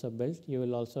is also built. You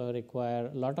will also require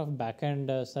a lot of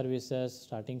backend services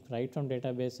starting right from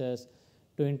databases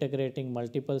to integrating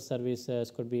multiple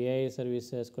services, could be AI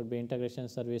services, could be integration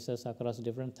services across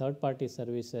different third-party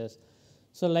services.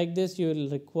 So like this, you will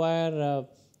require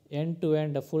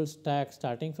end-to-end a full stack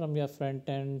starting from your front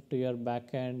end to your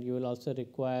back end. You will also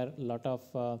require a lot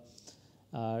of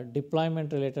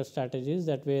deployment related strategies.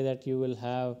 That way that you will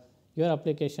have your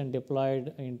application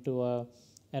deployed into a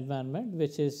environment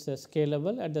which is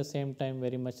scalable, at the same time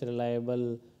very much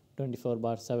reliable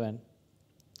 24/7.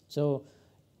 So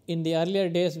in the earlier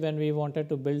days when we wanted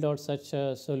to build out such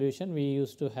a solution, we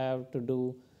used to have to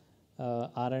do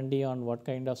R&D on what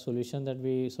kind of solution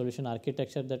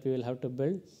architecture that we will have to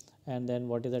build, and then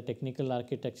what is the technical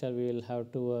architecture we will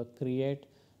have to create.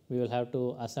 We will have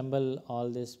to assemble all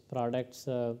these products,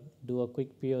 do a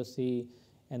quick POC,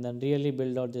 and then really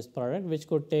build out this product, which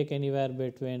could take anywhere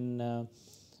between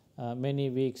many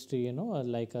weeks to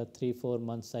like a 3-4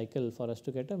 month cycle for us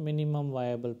to get a minimum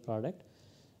viable product.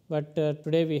 But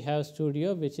today we have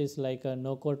Studio, which is like a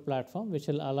no-code platform, which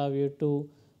will allow you to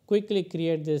quickly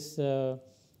create this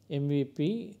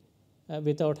MVP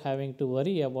without having to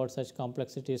worry about such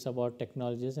complexities about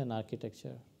technologies and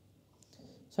architecture.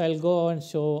 So I'll go and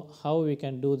show how we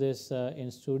can do this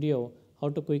in Studio, how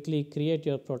to quickly create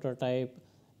your prototype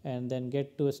and then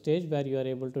get to a stage where you are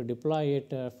able to deploy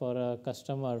it for a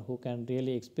customer who can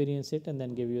really experience it and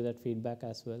then give you that feedback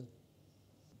as well.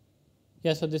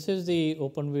 Yeah, so this is the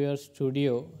Open Weaver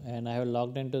Studio, and I have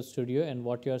logged into Studio, and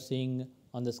what you are seeing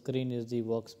on the screen is the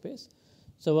workspace.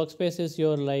 So workspace is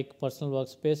your like personal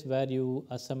workspace where you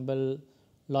assemble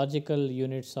logical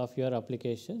units of your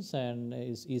applications, and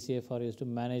it's easier for you to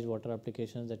manage whatever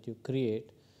applications that you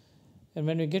create. And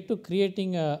when we get to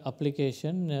creating an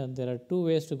application, there are two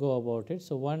ways to go about it.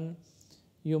 So one,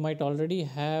 you might already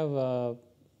have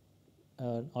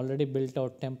already built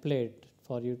out template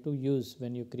for you to use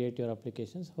when you create your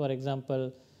applications. For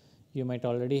example, you might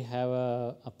already have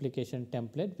a application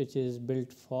template which is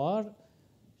built for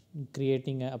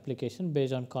creating an application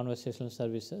based on conversational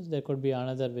services. There could be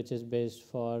another which is based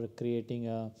for creating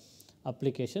a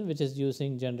application which is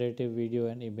using generative video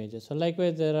and images. So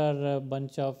likewise, there are a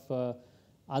bunch of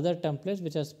other templates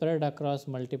which are spread across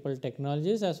multiple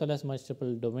technologies as well as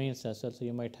multiple domains as well. So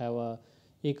you might have a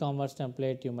e-commerce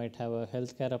template, you might have a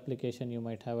healthcare application, you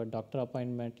might have a doctor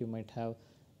appointment, you might have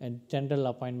a general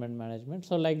appointment management.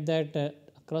 So like that,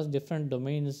 across different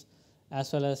domains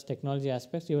as well as technology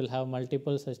aspects, you will have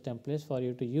multiple such templates for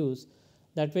you to use.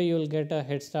 That way you will get a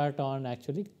head start on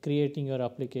actually creating your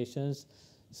applications,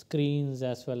 screens,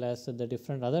 as well as the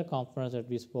different other components that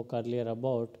we spoke earlier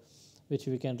about, which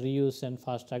we can reuse and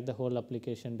fast track the whole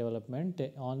application development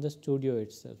on the studio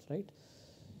itself, right?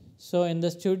 So in the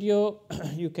studio,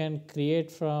 you can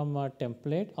create from a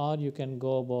template, or you can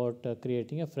go about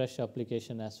creating a fresh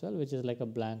application as well, which is like a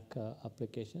blank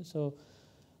application. So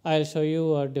I'll show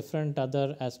you different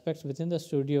other aspects within the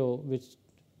studio, which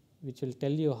will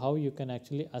tell you how you can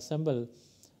actually assemble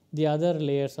the other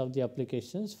layers of the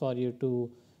applications for you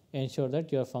to ensure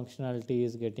that your functionality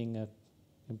is getting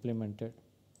implemented.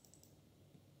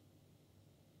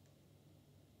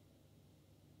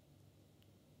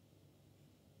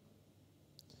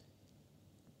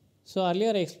 So earlier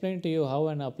I explained to you how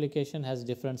an application has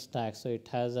different stacks. So it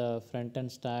has a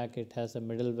front-end stack, it has a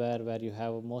middleware where you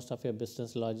have most of your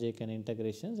business logic and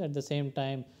integrations. At the same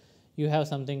time, you have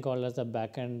something called as the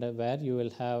backend where you will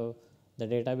have the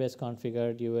database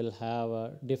configured, you will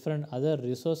have different other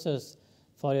resources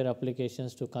for your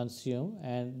applications to consume.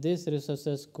 And these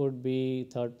resources could be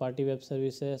third-party web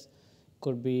services,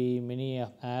 could be many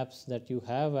apps that you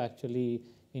have actually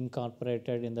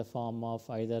incorporated in the form of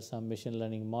either some machine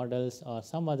learning models or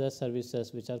some other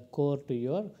services which are core to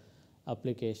your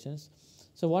applications.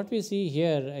 So what we see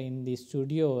here in the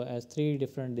studio as three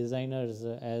different designers,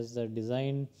 as the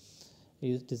designer,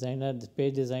 the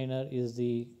page designer is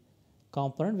the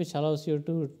component which allows you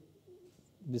to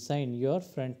design your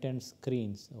front-end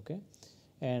screens, okay?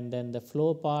 And then the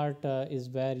flow part is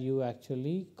where you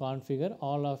actually configure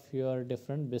all of your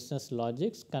different business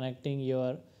logics connecting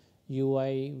your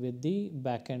UI with the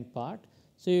backend part.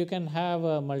 So you can have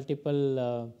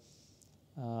multiple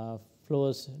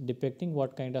flows depicting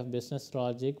what kind of business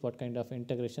logic, what kind of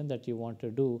integration that you want to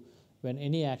do when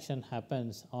any action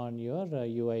happens on your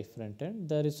UI front end.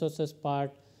 The resources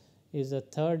part is a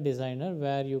third designer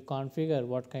where you configure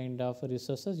what kind of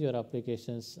resources your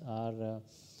applications are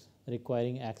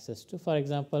requiring access to. For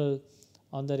example,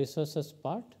 on the resources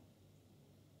part,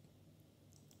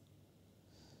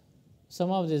 some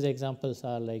of these examples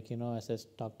are like, as I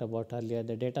talked about earlier,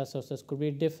 the data sources could be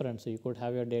different. So you could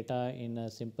have your data in a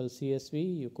simple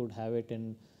CSV, you could have it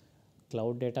in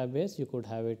cloud database, you could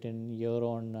have it in your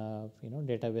own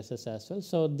databases as well.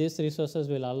 So these resources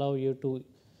will allow you to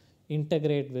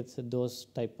integrate with those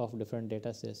type of different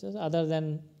data sources. Other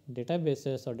than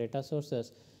databases or data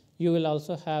sources, you will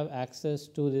also have access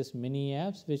to these mini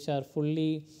apps which are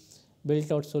fully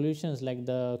built out solutions like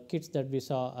the kits that we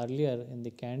saw earlier in the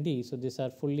Candy. So these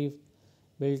are fully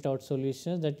built out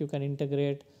solutions that you can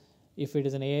integrate. If it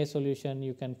is an AI solution,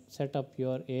 you can set up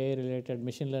your AI related,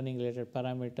 machine learning related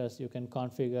parameters. You can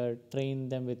configure, train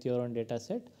them with your own data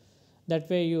set. That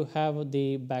way you have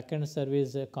the backend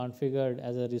service configured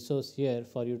as a resource here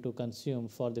for you to consume,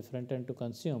 for the front end to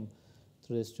consume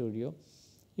through the studio.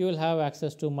 You will have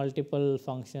access to multiple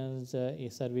functions,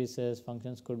 services.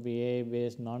 Functions could be AI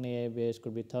based, non-AI based,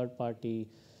 could be third party.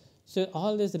 So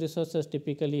all these resources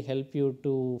typically help you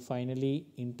to finally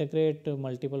integrate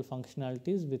multiple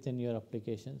functionalities within your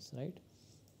applications, right?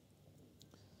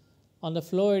 On the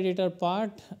flow editor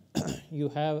part, you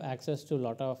have access to a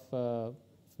lot of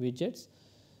widgets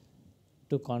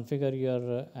to configure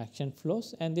your action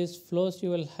flows, and these flows you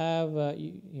will have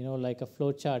like a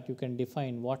flow chart. You can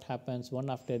define what happens one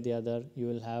after the other. You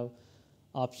will have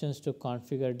options to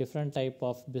configure different type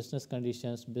of business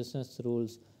conditions, business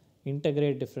rules,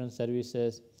 integrate different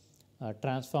services,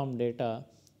 transform data.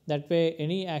 That way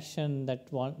any action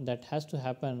that has to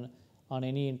happen on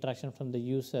any interaction from the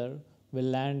user will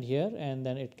land here, and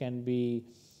then it can be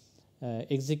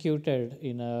executed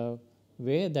in a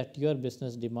way that your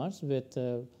business demands with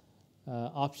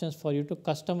options for you to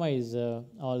customize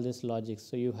all this logic.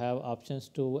 So you have options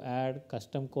to add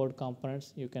custom code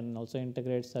components. You can also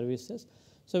integrate services.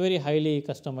 So very highly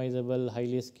customizable,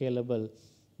 highly scalable.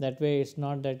 That way it's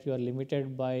not that you are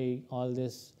limited by all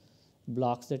these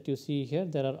blocks that you see here.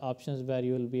 There are options where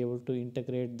you will be able to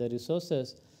integrate the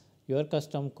resources, your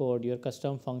custom code, your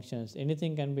custom functions,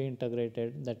 anything can be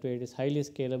integrated. That way it is highly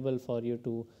scalable for you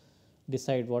to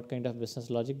decide what kind of business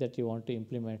logic that you want to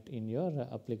implement in your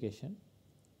application.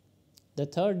 The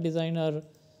third designer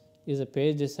is a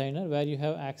page designer, where you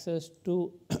have access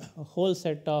to a whole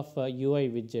set of UI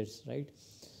widgets, right?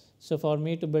 So for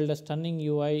me to build a stunning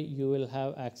UI, you will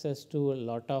have access to a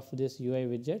lot of these UI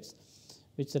widgets,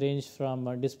 which range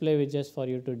from display widgets for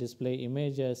you to display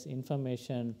images,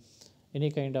 information, any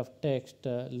kind of text,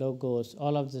 logos,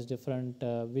 all of these different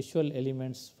visual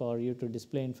elements for you to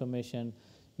display information.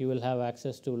 You will have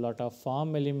access to a lot of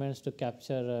form elements to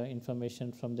capture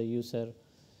information from the user.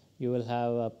 You will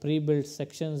have pre-built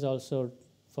sections also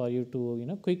for you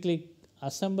to quickly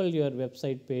assemble your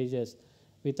website pages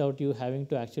without you having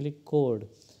to actually code.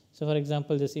 So for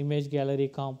example, this image gallery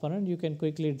component, you can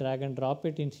quickly drag and drop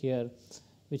it in here,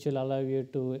 which will allow you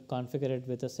to configure it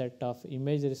with a set of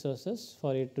image resources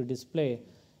for it to display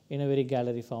in a very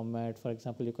gallery format. For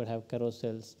example, you could have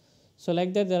carousels. So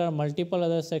like that, there are multiple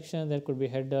other sections. There could be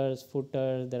headers,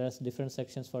 footers, there are different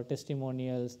sections for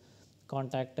testimonials,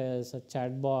 contact us, a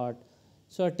chatbot.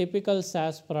 So a typical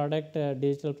SaaS product,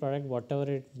 digital product, whatever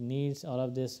it needs, all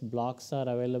of these blocks are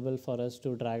available for us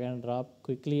to drag and drop,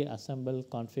 quickly assemble,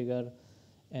 configure,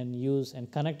 and use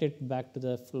and connect it back to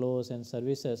the flows and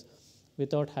services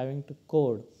without having to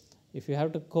code. If you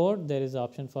have to code, there is an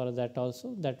option for that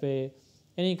also. That way,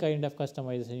 any kind of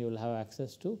customization you will have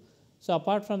access to. So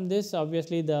apart from this,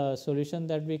 obviously the solution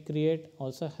that we create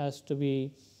also has to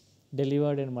be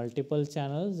delivered in multiple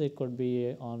channels. It could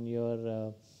be on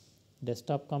your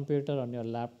desktop computer, on your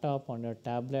laptop, on your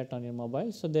tablet, on your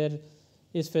mobile. So there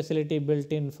is facility built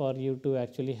in for you to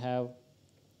actually have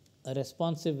a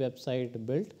responsive website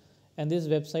built. And these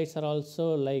websites are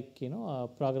also like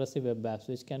progressive web apps,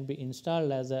 which can be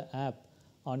installed as an app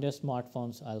on your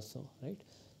smartphones also, right?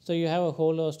 So you have a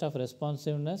whole host of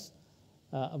responsiveness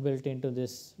built into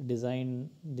this designing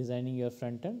your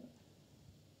front end.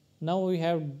 Now we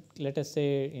have, let us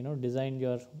say, designed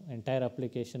your entire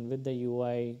application with the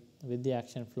UI, with the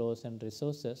action flows and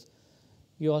resources.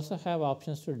 You also have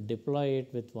options to deploy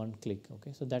it with one click.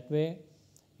 Okay, so that way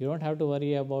you don't have to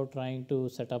worry about trying to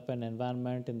set up an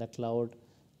environment in the cloud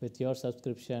with your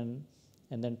subscription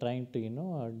and then trying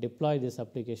to deploy this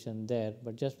application there.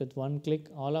 But just with one click,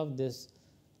 all of this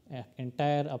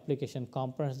entire application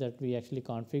components that we actually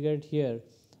configured here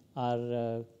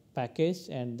are packaged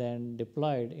and then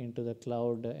deployed into the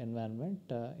cloud environment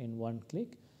in one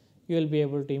click. You will be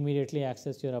able to immediately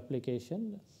access your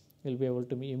application. You'll be able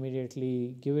to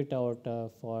immediately give it out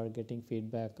for getting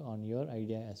feedback on your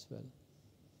idea as well.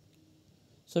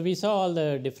 So we saw all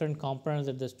the different components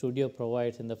that the studio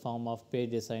provides in the form of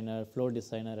page designer, flow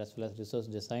designer, as well as resource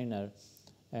designer.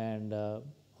 And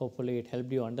hopefully it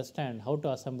helped you understand how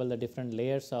to assemble the different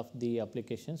layers of the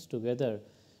applications together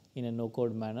in a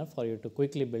no-code manner for you to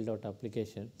quickly build out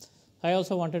application. I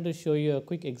also wanted to show you a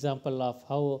quick example of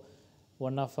how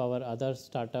one of our other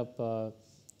startup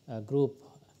group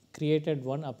created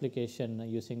one application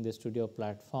using the studio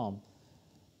platform.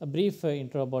 A brief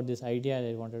intro about this idea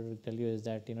I wanted to tell you is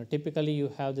that typically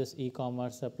you have this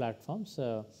e-commerce platforms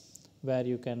where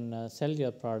you can sell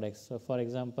your products. So for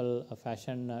example, a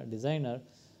fashion designer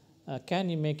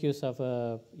can make use of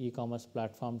a e-commerce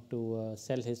platform to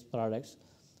sell his products,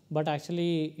 but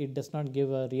actually it does not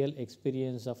give a real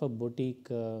experience of a boutique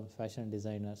fashion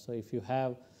designer. So if you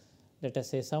have, let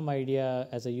us say, some idea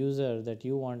as a user that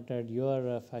you wanted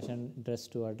your fashion dress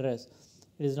to address,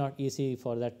 it is not easy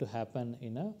for that to happen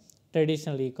in a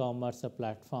traditional e-commerce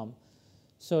platform.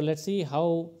 So let's see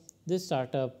how this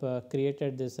startup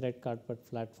created this red carpet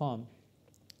platform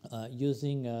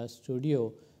using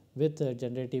Studio with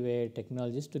generative AI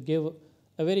technologies to give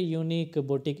a very unique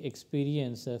boutique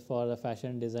experience for the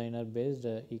fashion designer based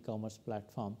e-commerce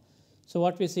platform. So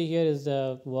what we see here is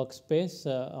the workspace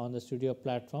on the Studio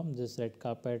platform. This red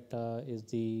carpet is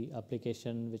the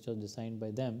application which was designed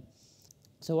by them.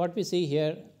 So what we see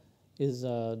here is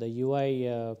the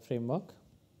UI framework.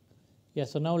 Yeah,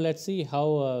 so now let's see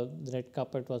how the red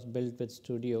carpet was built with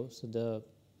Studio. So the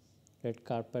red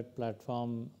carpet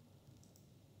platform,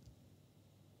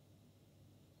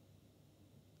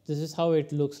 this is how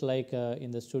it looks like in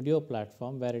the Studio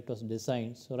platform where it was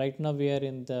designed. So right now we are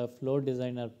in the flow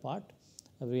designer part.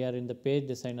 We are in the page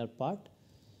designer part.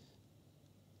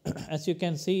 as you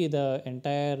can see, the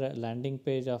entire landing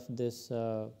page of this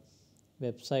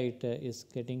website is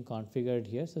getting configured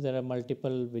here. So there are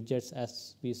multiple widgets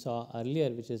as we saw earlier,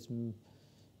 which is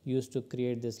used to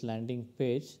create this landing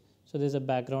page. So there's a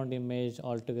background image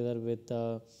altogether with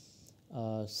a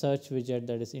search widget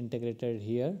that is integrated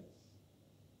here.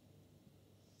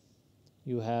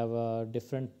 You have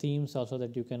different themes also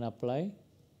that you can apply.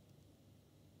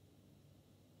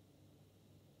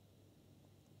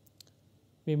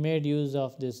 We made use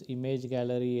of this image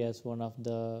gallery as one of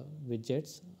the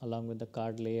widgets along with the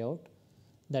card layout.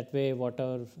 That way,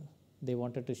 whatever they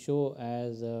wanted to show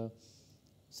as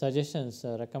suggestions,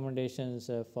 recommendations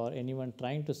for anyone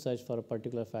trying to search for a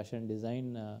particular fashion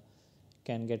design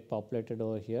can get populated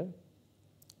over here.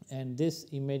 And these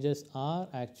images are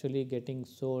actually getting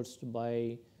sourced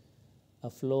by a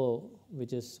flow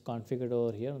which is configured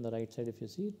over here on the right side. If you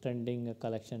see trending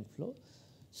collection flow.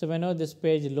 So whenever this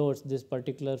page loads, this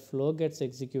particular flow gets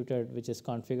executed, which is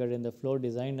configured in the flow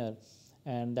designer,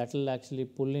 and that will actually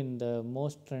pull in the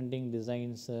most trending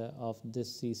designs of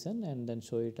this season and then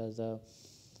show it as a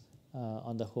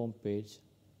on the home page.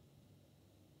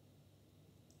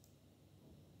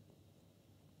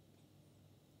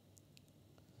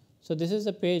 So this is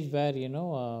a page where,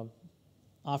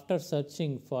 after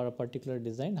searching for a particular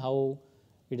design, how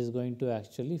it is going to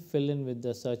actually fill in with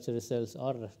the search results,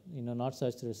 or not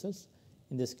search results.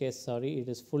 In this case, sorry, it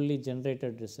is fully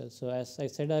generated results. So as I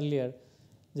said earlier,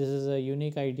 this is a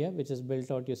unique idea which is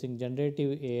built out using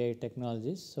generative AI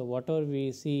technologies. So whatever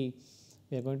we see,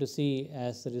 we are going to see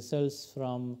as results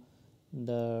from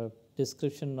the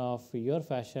description of your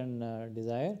fashion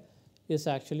desire is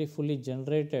actually fully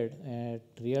generated at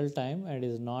real time and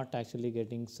is not actually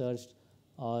getting searched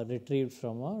or retrieved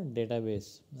from a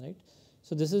database, right?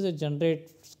 So this is a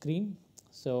generate screen.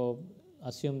 So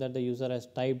assume that the user has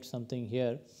typed something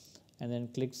here and then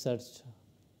click search,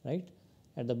 right?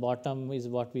 At the bottom is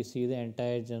what we see, the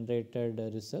entire generated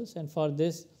results. And for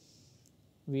this,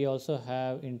 we also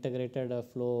have integrated a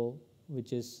flow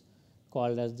which is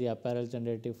called as the apparel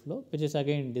generative flow, which is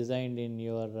again designed in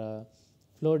your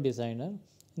flow designer.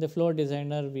 In the flow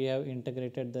designer, we have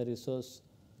integrated the resource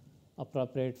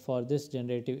appropriate for this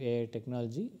generative AI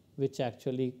technology, which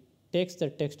actually takes the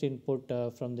text input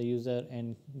from the user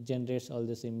and generates all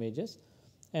these images.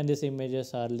 And these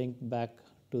images are linked back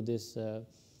to this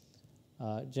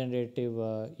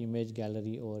generative image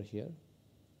gallery over here.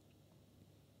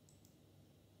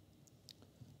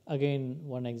 Again,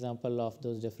 one example of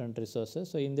those different resources.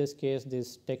 So in this case,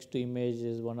 this text to image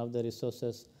is one of the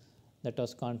resources that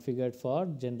was configured for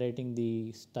generating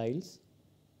the styles.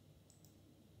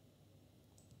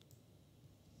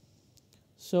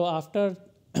 So after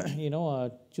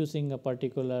choosing a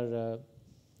particular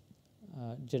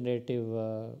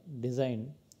generative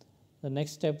design, the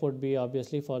next step would be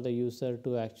obviously for the user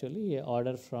to actually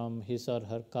order from his or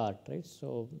her cart, right?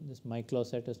 So this My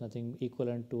Closet is nothing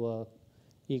equivalent to a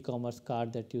e-commerce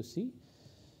cart that you see.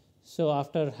 So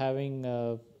after having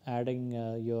adding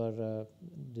your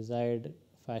desired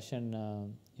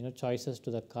fashion choices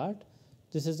to the cart,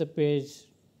 this is the page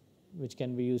which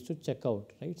can be used to check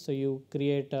out, right? So you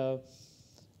create a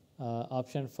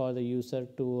option for the user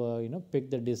to pick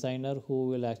the designer who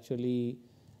will actually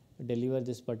deliver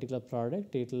this particular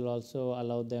product. It will also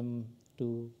allow them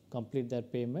to complete their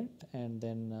payment and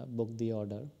then book the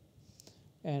order.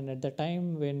 And at the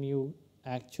time when you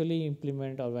actually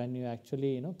implement, or when you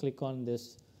actually click on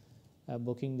this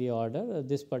booking the order,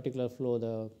 this particular flow,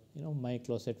 the My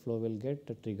Closet flow, will get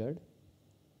triggered.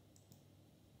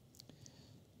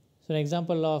 So an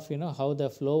example of how the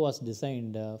flow was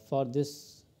designed for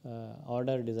this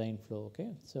order design flow. Okay,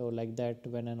 so like that,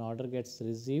 when an order gets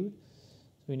received,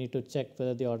 we need to check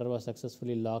whether the order was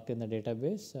successfully logged in the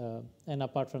database, and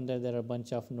apart from that, there are a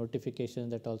bunch of notifications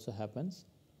that also happens.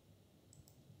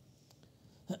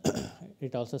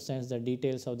 It also sends the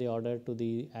details of the order to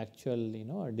the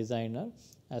actual designer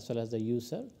as well as the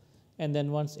user, and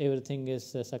then once everything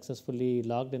is successfully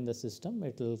logged in the system,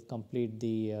 it will complete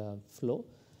the flow.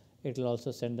 It will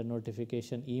also send a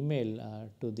notification email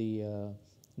to the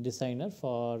designer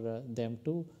for them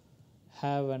to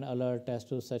have an alert as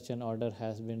to such an order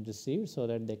has been received, so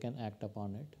that they can act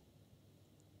upon it.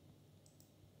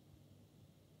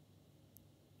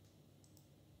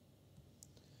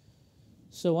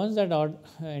 So once that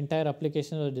entire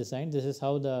application was designed, this is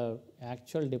how the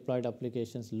actual deployed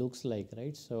applications looks like,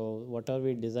 right? So whatever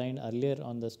we designed earlier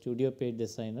on the studio page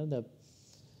designer, the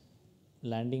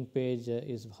landing page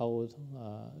is how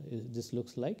this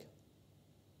looks like.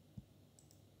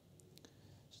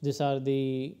 So these are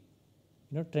the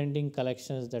trending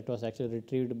collections that was actually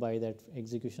retrieved by that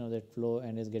execution of that flow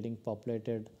and is getting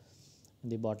populated in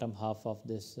the bottom half of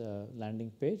this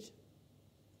landing page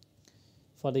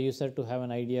for the user to have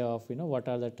an idea of what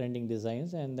are the trending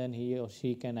designs, and then he or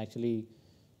she can actually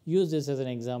use this as an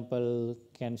example,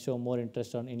 can show more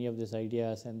interest on any of these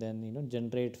ideas, and then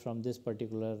generate from this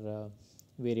particular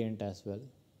variant as well.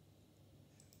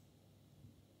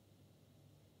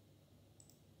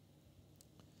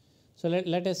 So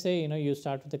let us say you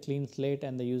start with a clean slate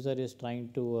and the user is trying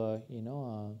to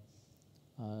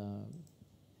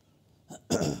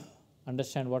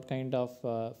understand what kind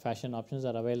of fashion options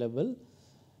are available,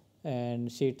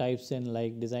 and she types in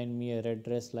like design me a red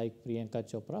dress like Priyanka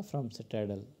Chopra from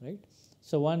Citadel, right?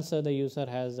 So once the user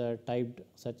has typed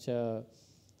such a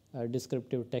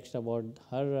descriptive text about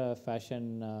her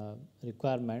fashion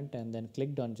requirement and then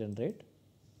clicked on generate,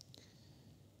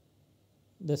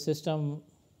 the system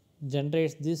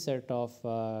generates this set of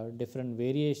different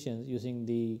variations using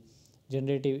the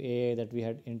generative AI that we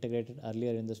had integrated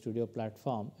earlier in the Studio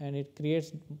platform, and it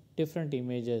creates different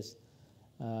images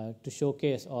to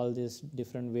showcase all these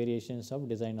different variations of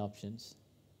design options.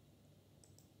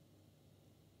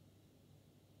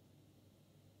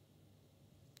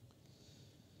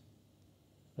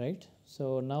 Right.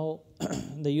 So now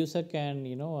the user can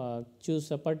choose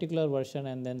a particular version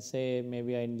and then say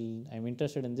maybe I'm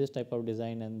interested in this type of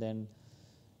design, and then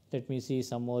let me see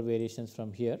some more variations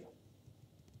from here.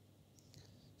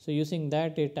 So using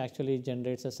that, it actually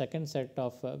generates a second set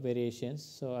of variations.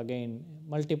 So again,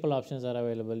 multiple options are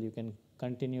available. You can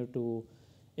continue to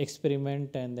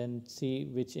experiment and then see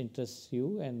which interests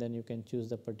you, and then you can choose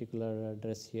the particular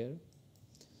dress here.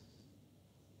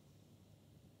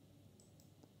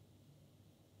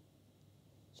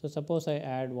 So suppose I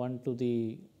add one to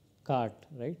the cart,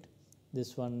 right?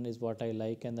 This one is what I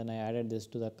like, and then I added this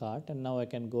to the cart, and now I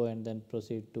can go and then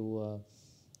proceed to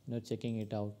checking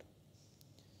it out.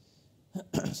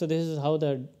 So this is how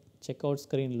the checkout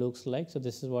screen looks like. So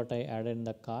this is what I added in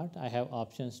the cart. I have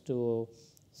options to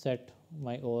set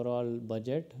my overall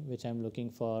budget, which I'm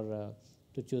looking for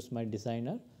to choose my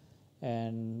designer,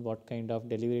 and what kind of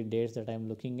delivery dates that I'm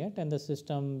looking at, and the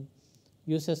system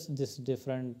uses this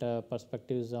different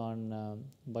perspectives on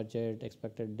budget,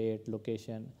 expected date,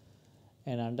 location,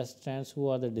 and understands who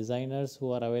are the designers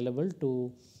who are available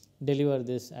to deliver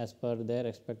this as per their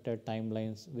expected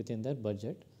timelines within their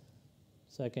budget.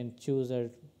 So I can choose a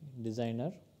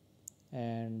designer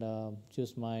and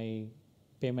choose my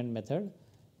payment method,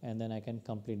 and then I can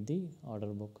complete the order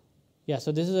book. Yeah,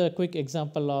 so this is a quick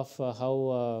example of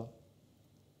how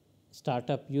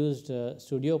startup used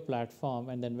Studio platform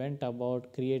and then went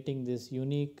about creating this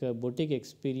unique boutique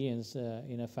experience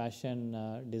in a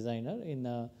fashion designer in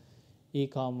a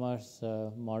e-commerce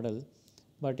model,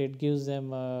 but it gives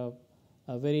them a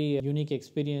very unique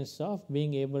experience of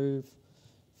being able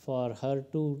for her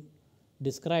to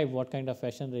describe what kind of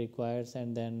fashion requires,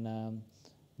 and then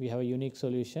we have a unique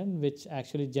solution which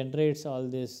actually generates all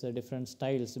these different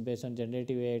styles based on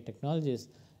generative AI technologies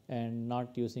and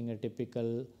not using a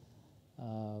typical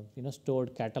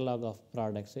stored catalog of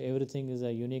products. So everything is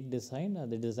a unique design.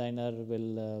 The designer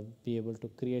will be able to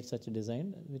create such a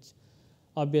design, which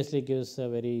obviously gives a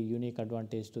very unique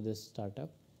advantage to this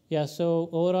startup. Yeah, so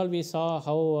overall we saw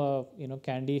how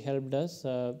Candy helped us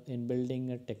in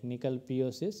building a technical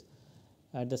POCs.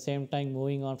 At the same time,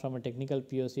 moving on from a technical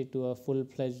POC to a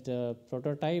full-fledged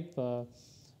prototype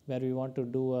where we want to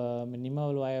do a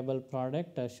minimal viable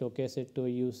product, showcase it to a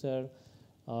user,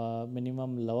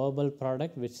 minimum lovable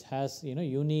product which has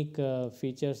unique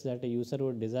features that a user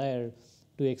would desire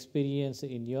to experience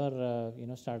in your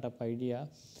startup idea.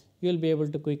 You will be able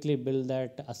to quickly build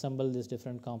that, assemble these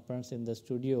different components in the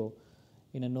studio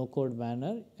in a no-code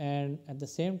manner, and at the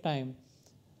same time,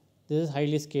 this is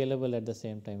highly scalable at the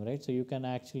same time, right? So you can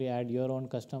actually add your own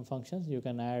custom functions, you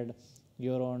can add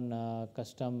your own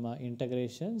custom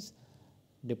integrations,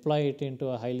 deploy it into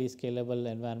a highly scalable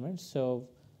environment. So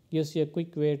gives you a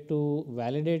quick way to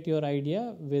validate your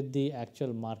idea with the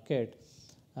actual market.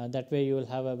 That way you will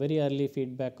have a very early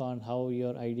feedback on how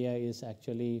your idea is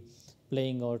actually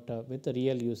playing out with the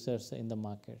real users in the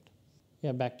market.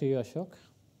 Yeah, back to you, Ashok.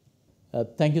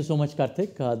 Thank you so much,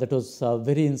 Karthik. That was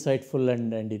very insightful,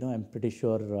 and I'm pretty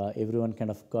sure everyone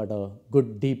kind of got a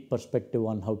good deep perspective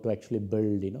on how to actually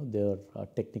build their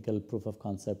technical proof of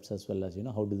concepts, as well as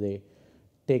how do they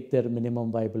take their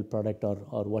minimum viable product or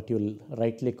what you'll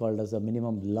rightly called as a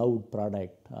minimum loved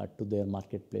product to their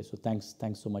marketplace. So thanks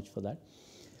so much for that.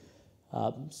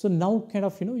 So now kind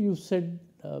of you said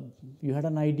you had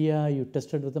an idea, you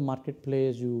tested with the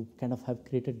marketplace, you kind of have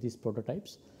created these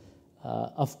prototypes.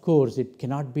 Of course, it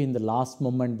cannot be in the last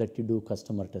moment that you do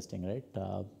customer testing, right?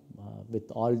 With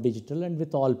all digital and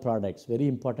with all products, very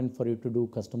important for you to do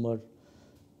customer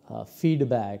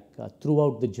feedback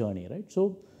throughout the journey, right?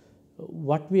 So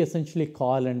what we essentially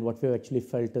call and what we've actually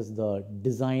felt is the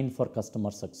design for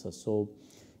customer success. So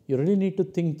you really need to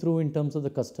think through in terms of the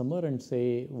customer and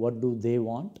say, what do they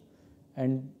want?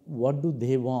 And what do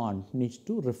they want needs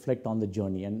to reflect on the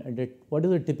journey. What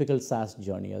is a typical SaaS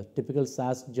journey? A typical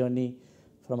SaaS journey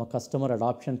from a customer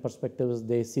adoption perspective is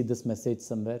they see this message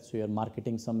somewhere. So you're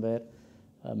marketing somewhere.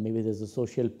 Maybe there's a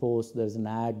social post, there's an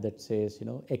ad that says,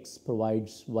 X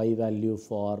provides Y value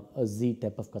for a Z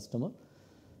type of customer.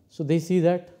 So they see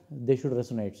that, they should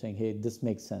resonate saying, hey, this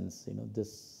makes sense.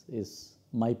 This is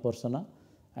my persona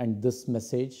and this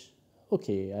message,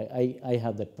 okay, I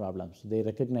have that problem. So they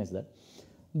recognize that.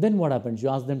 Then what happens? You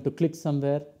ask them to click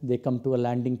somewhere, they come to a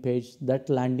landing page. That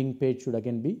landing page should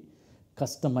again be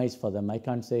customized for them. I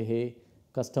can't say, hey,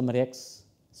 customer X,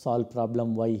 solve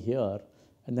problem Y here.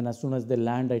 And then as soon as they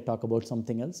land, I talk about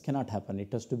something else. Cannot happen.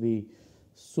 It has to be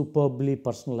superbly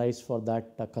personalized for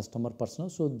that customer persona.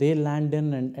 So they land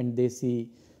in and they see,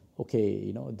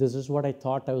 okay, this is what I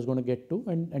thought I was going to get to.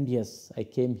 And yes, I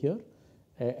came here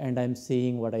and I'm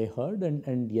seeing what I heard.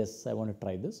 And yes, I want to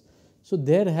try this. So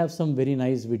there have some very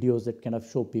nice videos that kind of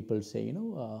show people say,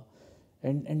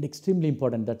 and extremely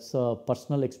important, that's a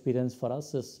personal experience for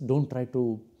us, is don't try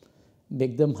to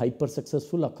make them hyper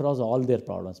successful across all their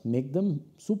problems. Make them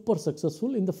super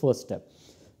successful in the first step.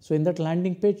 So in that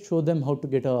landing page, show them how to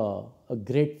get a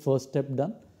great first step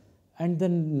done, and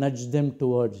then nudge them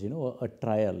towards a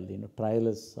trial. Trial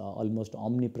is almost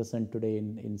omnipresent today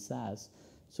in SaaS.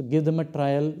 So give them a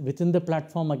trial within the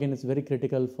platform. Again, it's very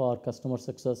critical for customer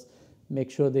success. Make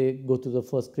sure they go to the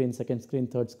first screen, second screen,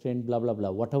 third screen, blah, blah,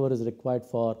 blah. Whatever is required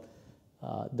for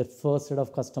the first set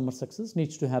of customer success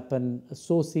needs to happen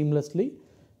so seamlessly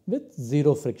with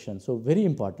zero friction. So very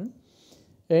important.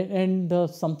 And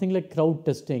something like crowd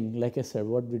testing, like I said,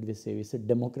 what did we say? We said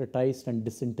democratized and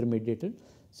disintermediated.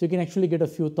 So you can actually get a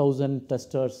few thousand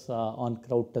testers on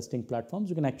crowd testing platforms.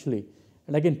 You can actually,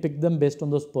 and again, pick them based on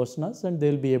those personas, and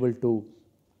they'll be able to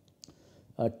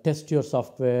test your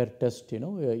software, test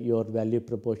your value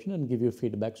proposition, and give you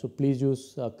feedback. So please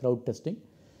use crowd testing.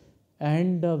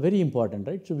 And very important,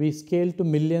 right? So we scale to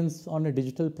millions on a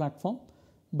digital platform,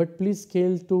 but please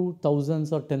scale to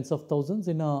thousands or tens of thousands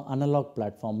in an analog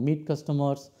platform. Meet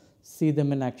customers, see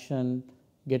them in action,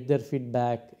 get their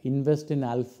feedback, invest in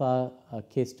alpha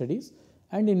case studies,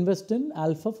 and invest in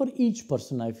alpha for each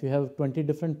persona. If you have 20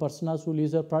 different personas who will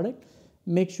use your product,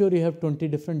 make sure you have 20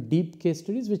 different deep case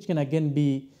studies, which can again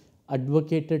be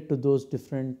advocated to those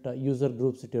different user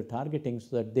groups that you're targeting,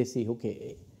 so that they see,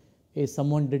 okay, hey,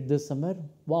 someone did this somewhere.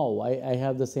 Wow, I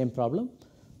have the same problem.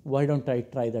 Why don't I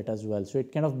try that as well? So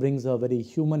it kind of brings a very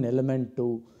human element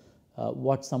to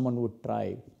what someone would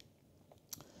try.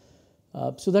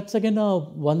 So that's again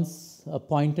once a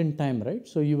point in time, right?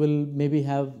 So you will maybe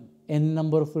have n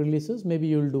number of releases. Maybe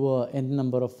you'll do a n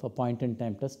number of point in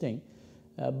time testing.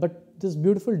 But this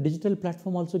beautiful digital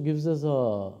platform also gives us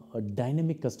a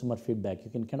dynamic customer feedback. You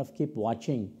can kind of keep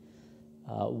watching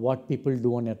what people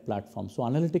do on your platform. So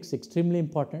analytics extremely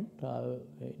important.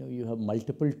 You have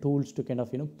multiple tools to kind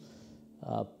of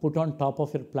put on top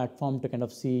of your platform to kind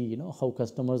of see how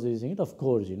customers are using it. Of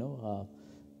course,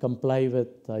 comply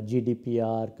with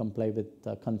GDPR, comply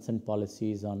with consent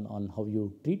policies on how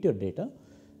you treat your data.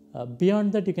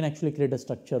 Beyond that, you can actually create a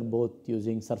structure both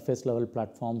using surface level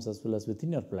platforms as well as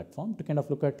within your platform to kind of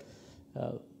look at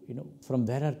from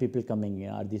where are people coming?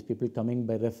 Are these people coming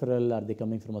by referral? Are they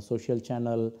coming from a social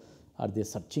channel? Are they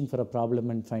searching for a problem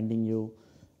and finding you?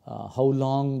 How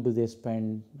long do they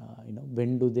spend?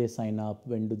 When do they sign up?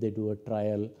 When do they do a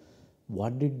trial?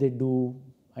 What did they do?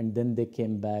 And then they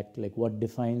came back. Like what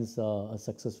defines a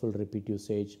successful repeat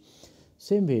usage?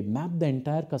 Same way, map the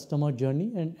entire customer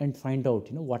journey and find out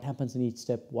what happens in each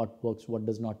step, what works, what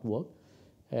does not work,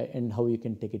 and how you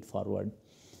can take it forward.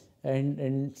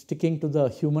 And sticking to the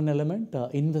human element,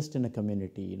 invest in a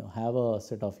community. Have a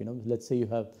set of let's say you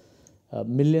have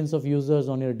millions of users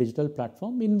on your digital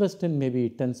platform. Invest in maybe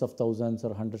tens of thousands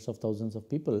or hundreds of thousands of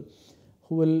people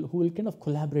who will kind of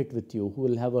collaborate with you, who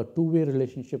will have a two-way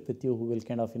relationship with you, who will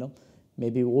kind of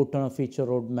maybe vote on a feature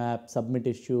roadmap, submit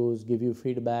issues, give you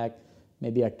feedback,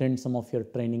 maybe attend some of your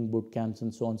training boot camps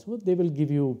and so on and so forth. They will give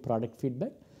you product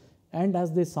feedback. And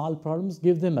as they solve problems,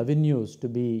 give them avenues to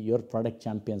be your product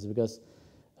champions, because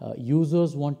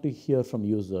users want to hear from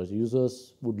users.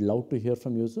 Users would love to hear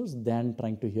from users than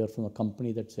trying to hear from a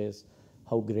company that says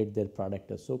how great their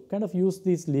product is. So kind of use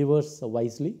these levers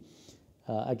wisely.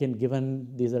 Again, given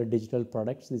these are digital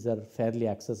products, these are fairly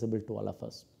accessible to all of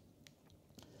us.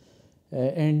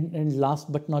 And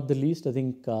last but not the least, I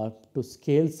think to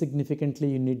scale significantly,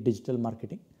 you need digital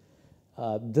marketing.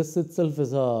 This itself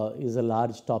is a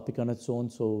large topic on its own,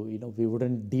 so we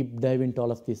wouldn't deep dive into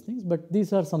all of these things, but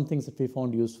these are some things that we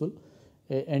found useful,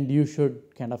 and you should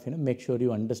kind of make sure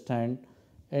you understand,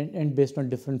 and based on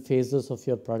different phases of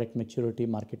your product maturity,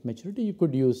 market maturity, you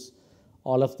could use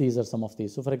all of these or some of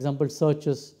these. So for example,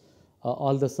 searches,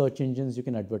 all the search engines you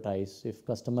can advertise. If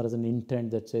customer has an intent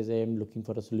that says, hey, I'm looking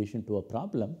for a solution to a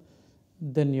problem,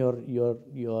 then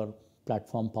your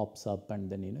platform pops up, and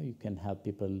then you can have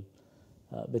people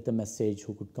with a message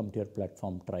who could come to your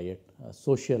platform, try it.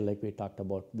 Social, like we talked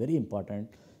about, very important.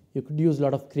 You could use a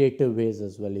lot of creative ways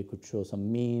as well. You could show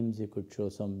some memes, you could show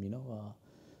some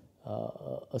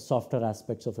softer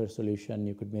aspects of your solution.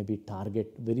 You could maybe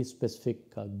target very specific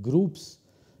groups,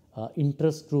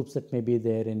 interest groups that may be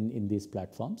there in these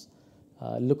platforms.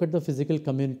 Look at the physical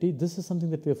community. This is something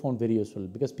that we have found very useful,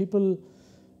 because people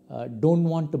don't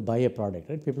want to buy a product,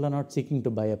 right? People are not seeking to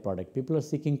buy a product. People are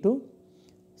seeking to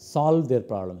solve their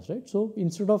problems, right? So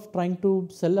instead of trying to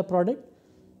sell a product,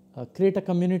 create a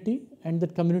community, and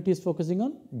that community is focusing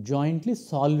on jointly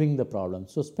solving the problem.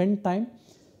 So spend time,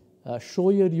 show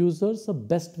your users the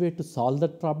best way to solve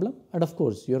that problem, and of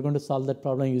course you're going to solve that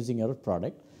problem using your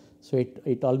product. So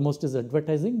it almost is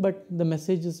advertising, but the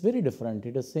message is very different.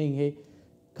 It is saying, hey,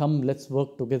 come, let's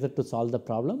work together to solve the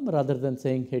problem, rather than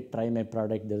saying, hey, try my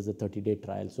product, there is a 30-day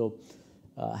trial. So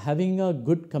having a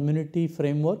good community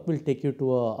framework will take you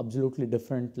to a absolutely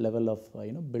different level of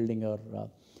building your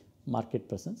market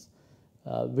presence.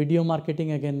 Video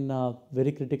marketing, again,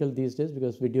 very critical these days,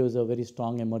 because video is a very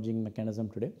strong emerging mechanism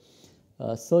today.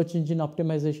 Search engine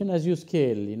optimization, as you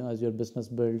scale, as your business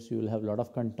builds, you will have a lot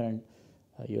of content,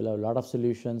 you'll have a lot of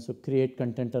solutions. So create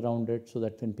content around it, so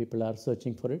that when people are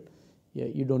searching for it,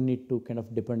 you don't need to kind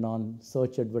of depend on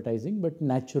search advertising, but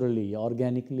naturally,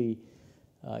 organically,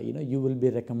 you will be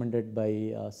recommended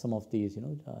by some of these,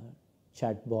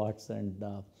 chat bots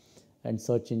and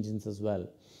search engines as well.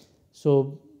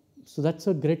 So that's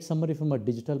a great summary from a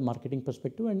digital marketing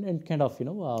perspective, and kind of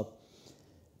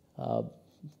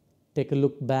take a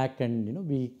look back, and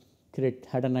we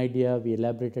had an idea, we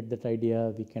elaborated that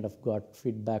idea, we kind of got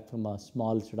feedback from a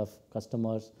small set of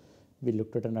customers. We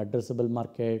looked at an addressable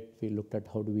market. We looked at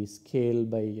how do we scale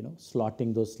by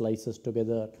slotting those slices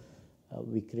together.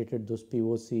 We created those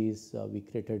POCs. We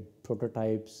created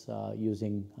prototypes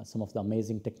using some of the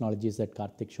amazing technologies that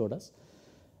Karthik showed us.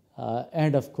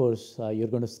 And of course, you're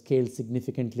going to scale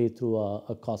significantly through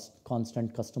a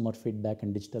constant customer feedback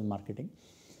and digital marketing.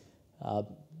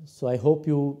 So I hope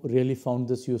you really found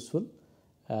this useful.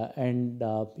 And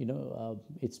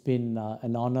it's been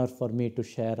an honor for me to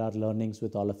share our learnings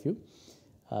with all of you.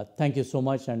 Thank you so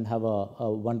much, and have a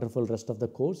wonderful rest of the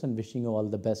course, and wishing you all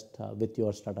the best with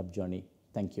your startup journey.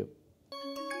 Thank you.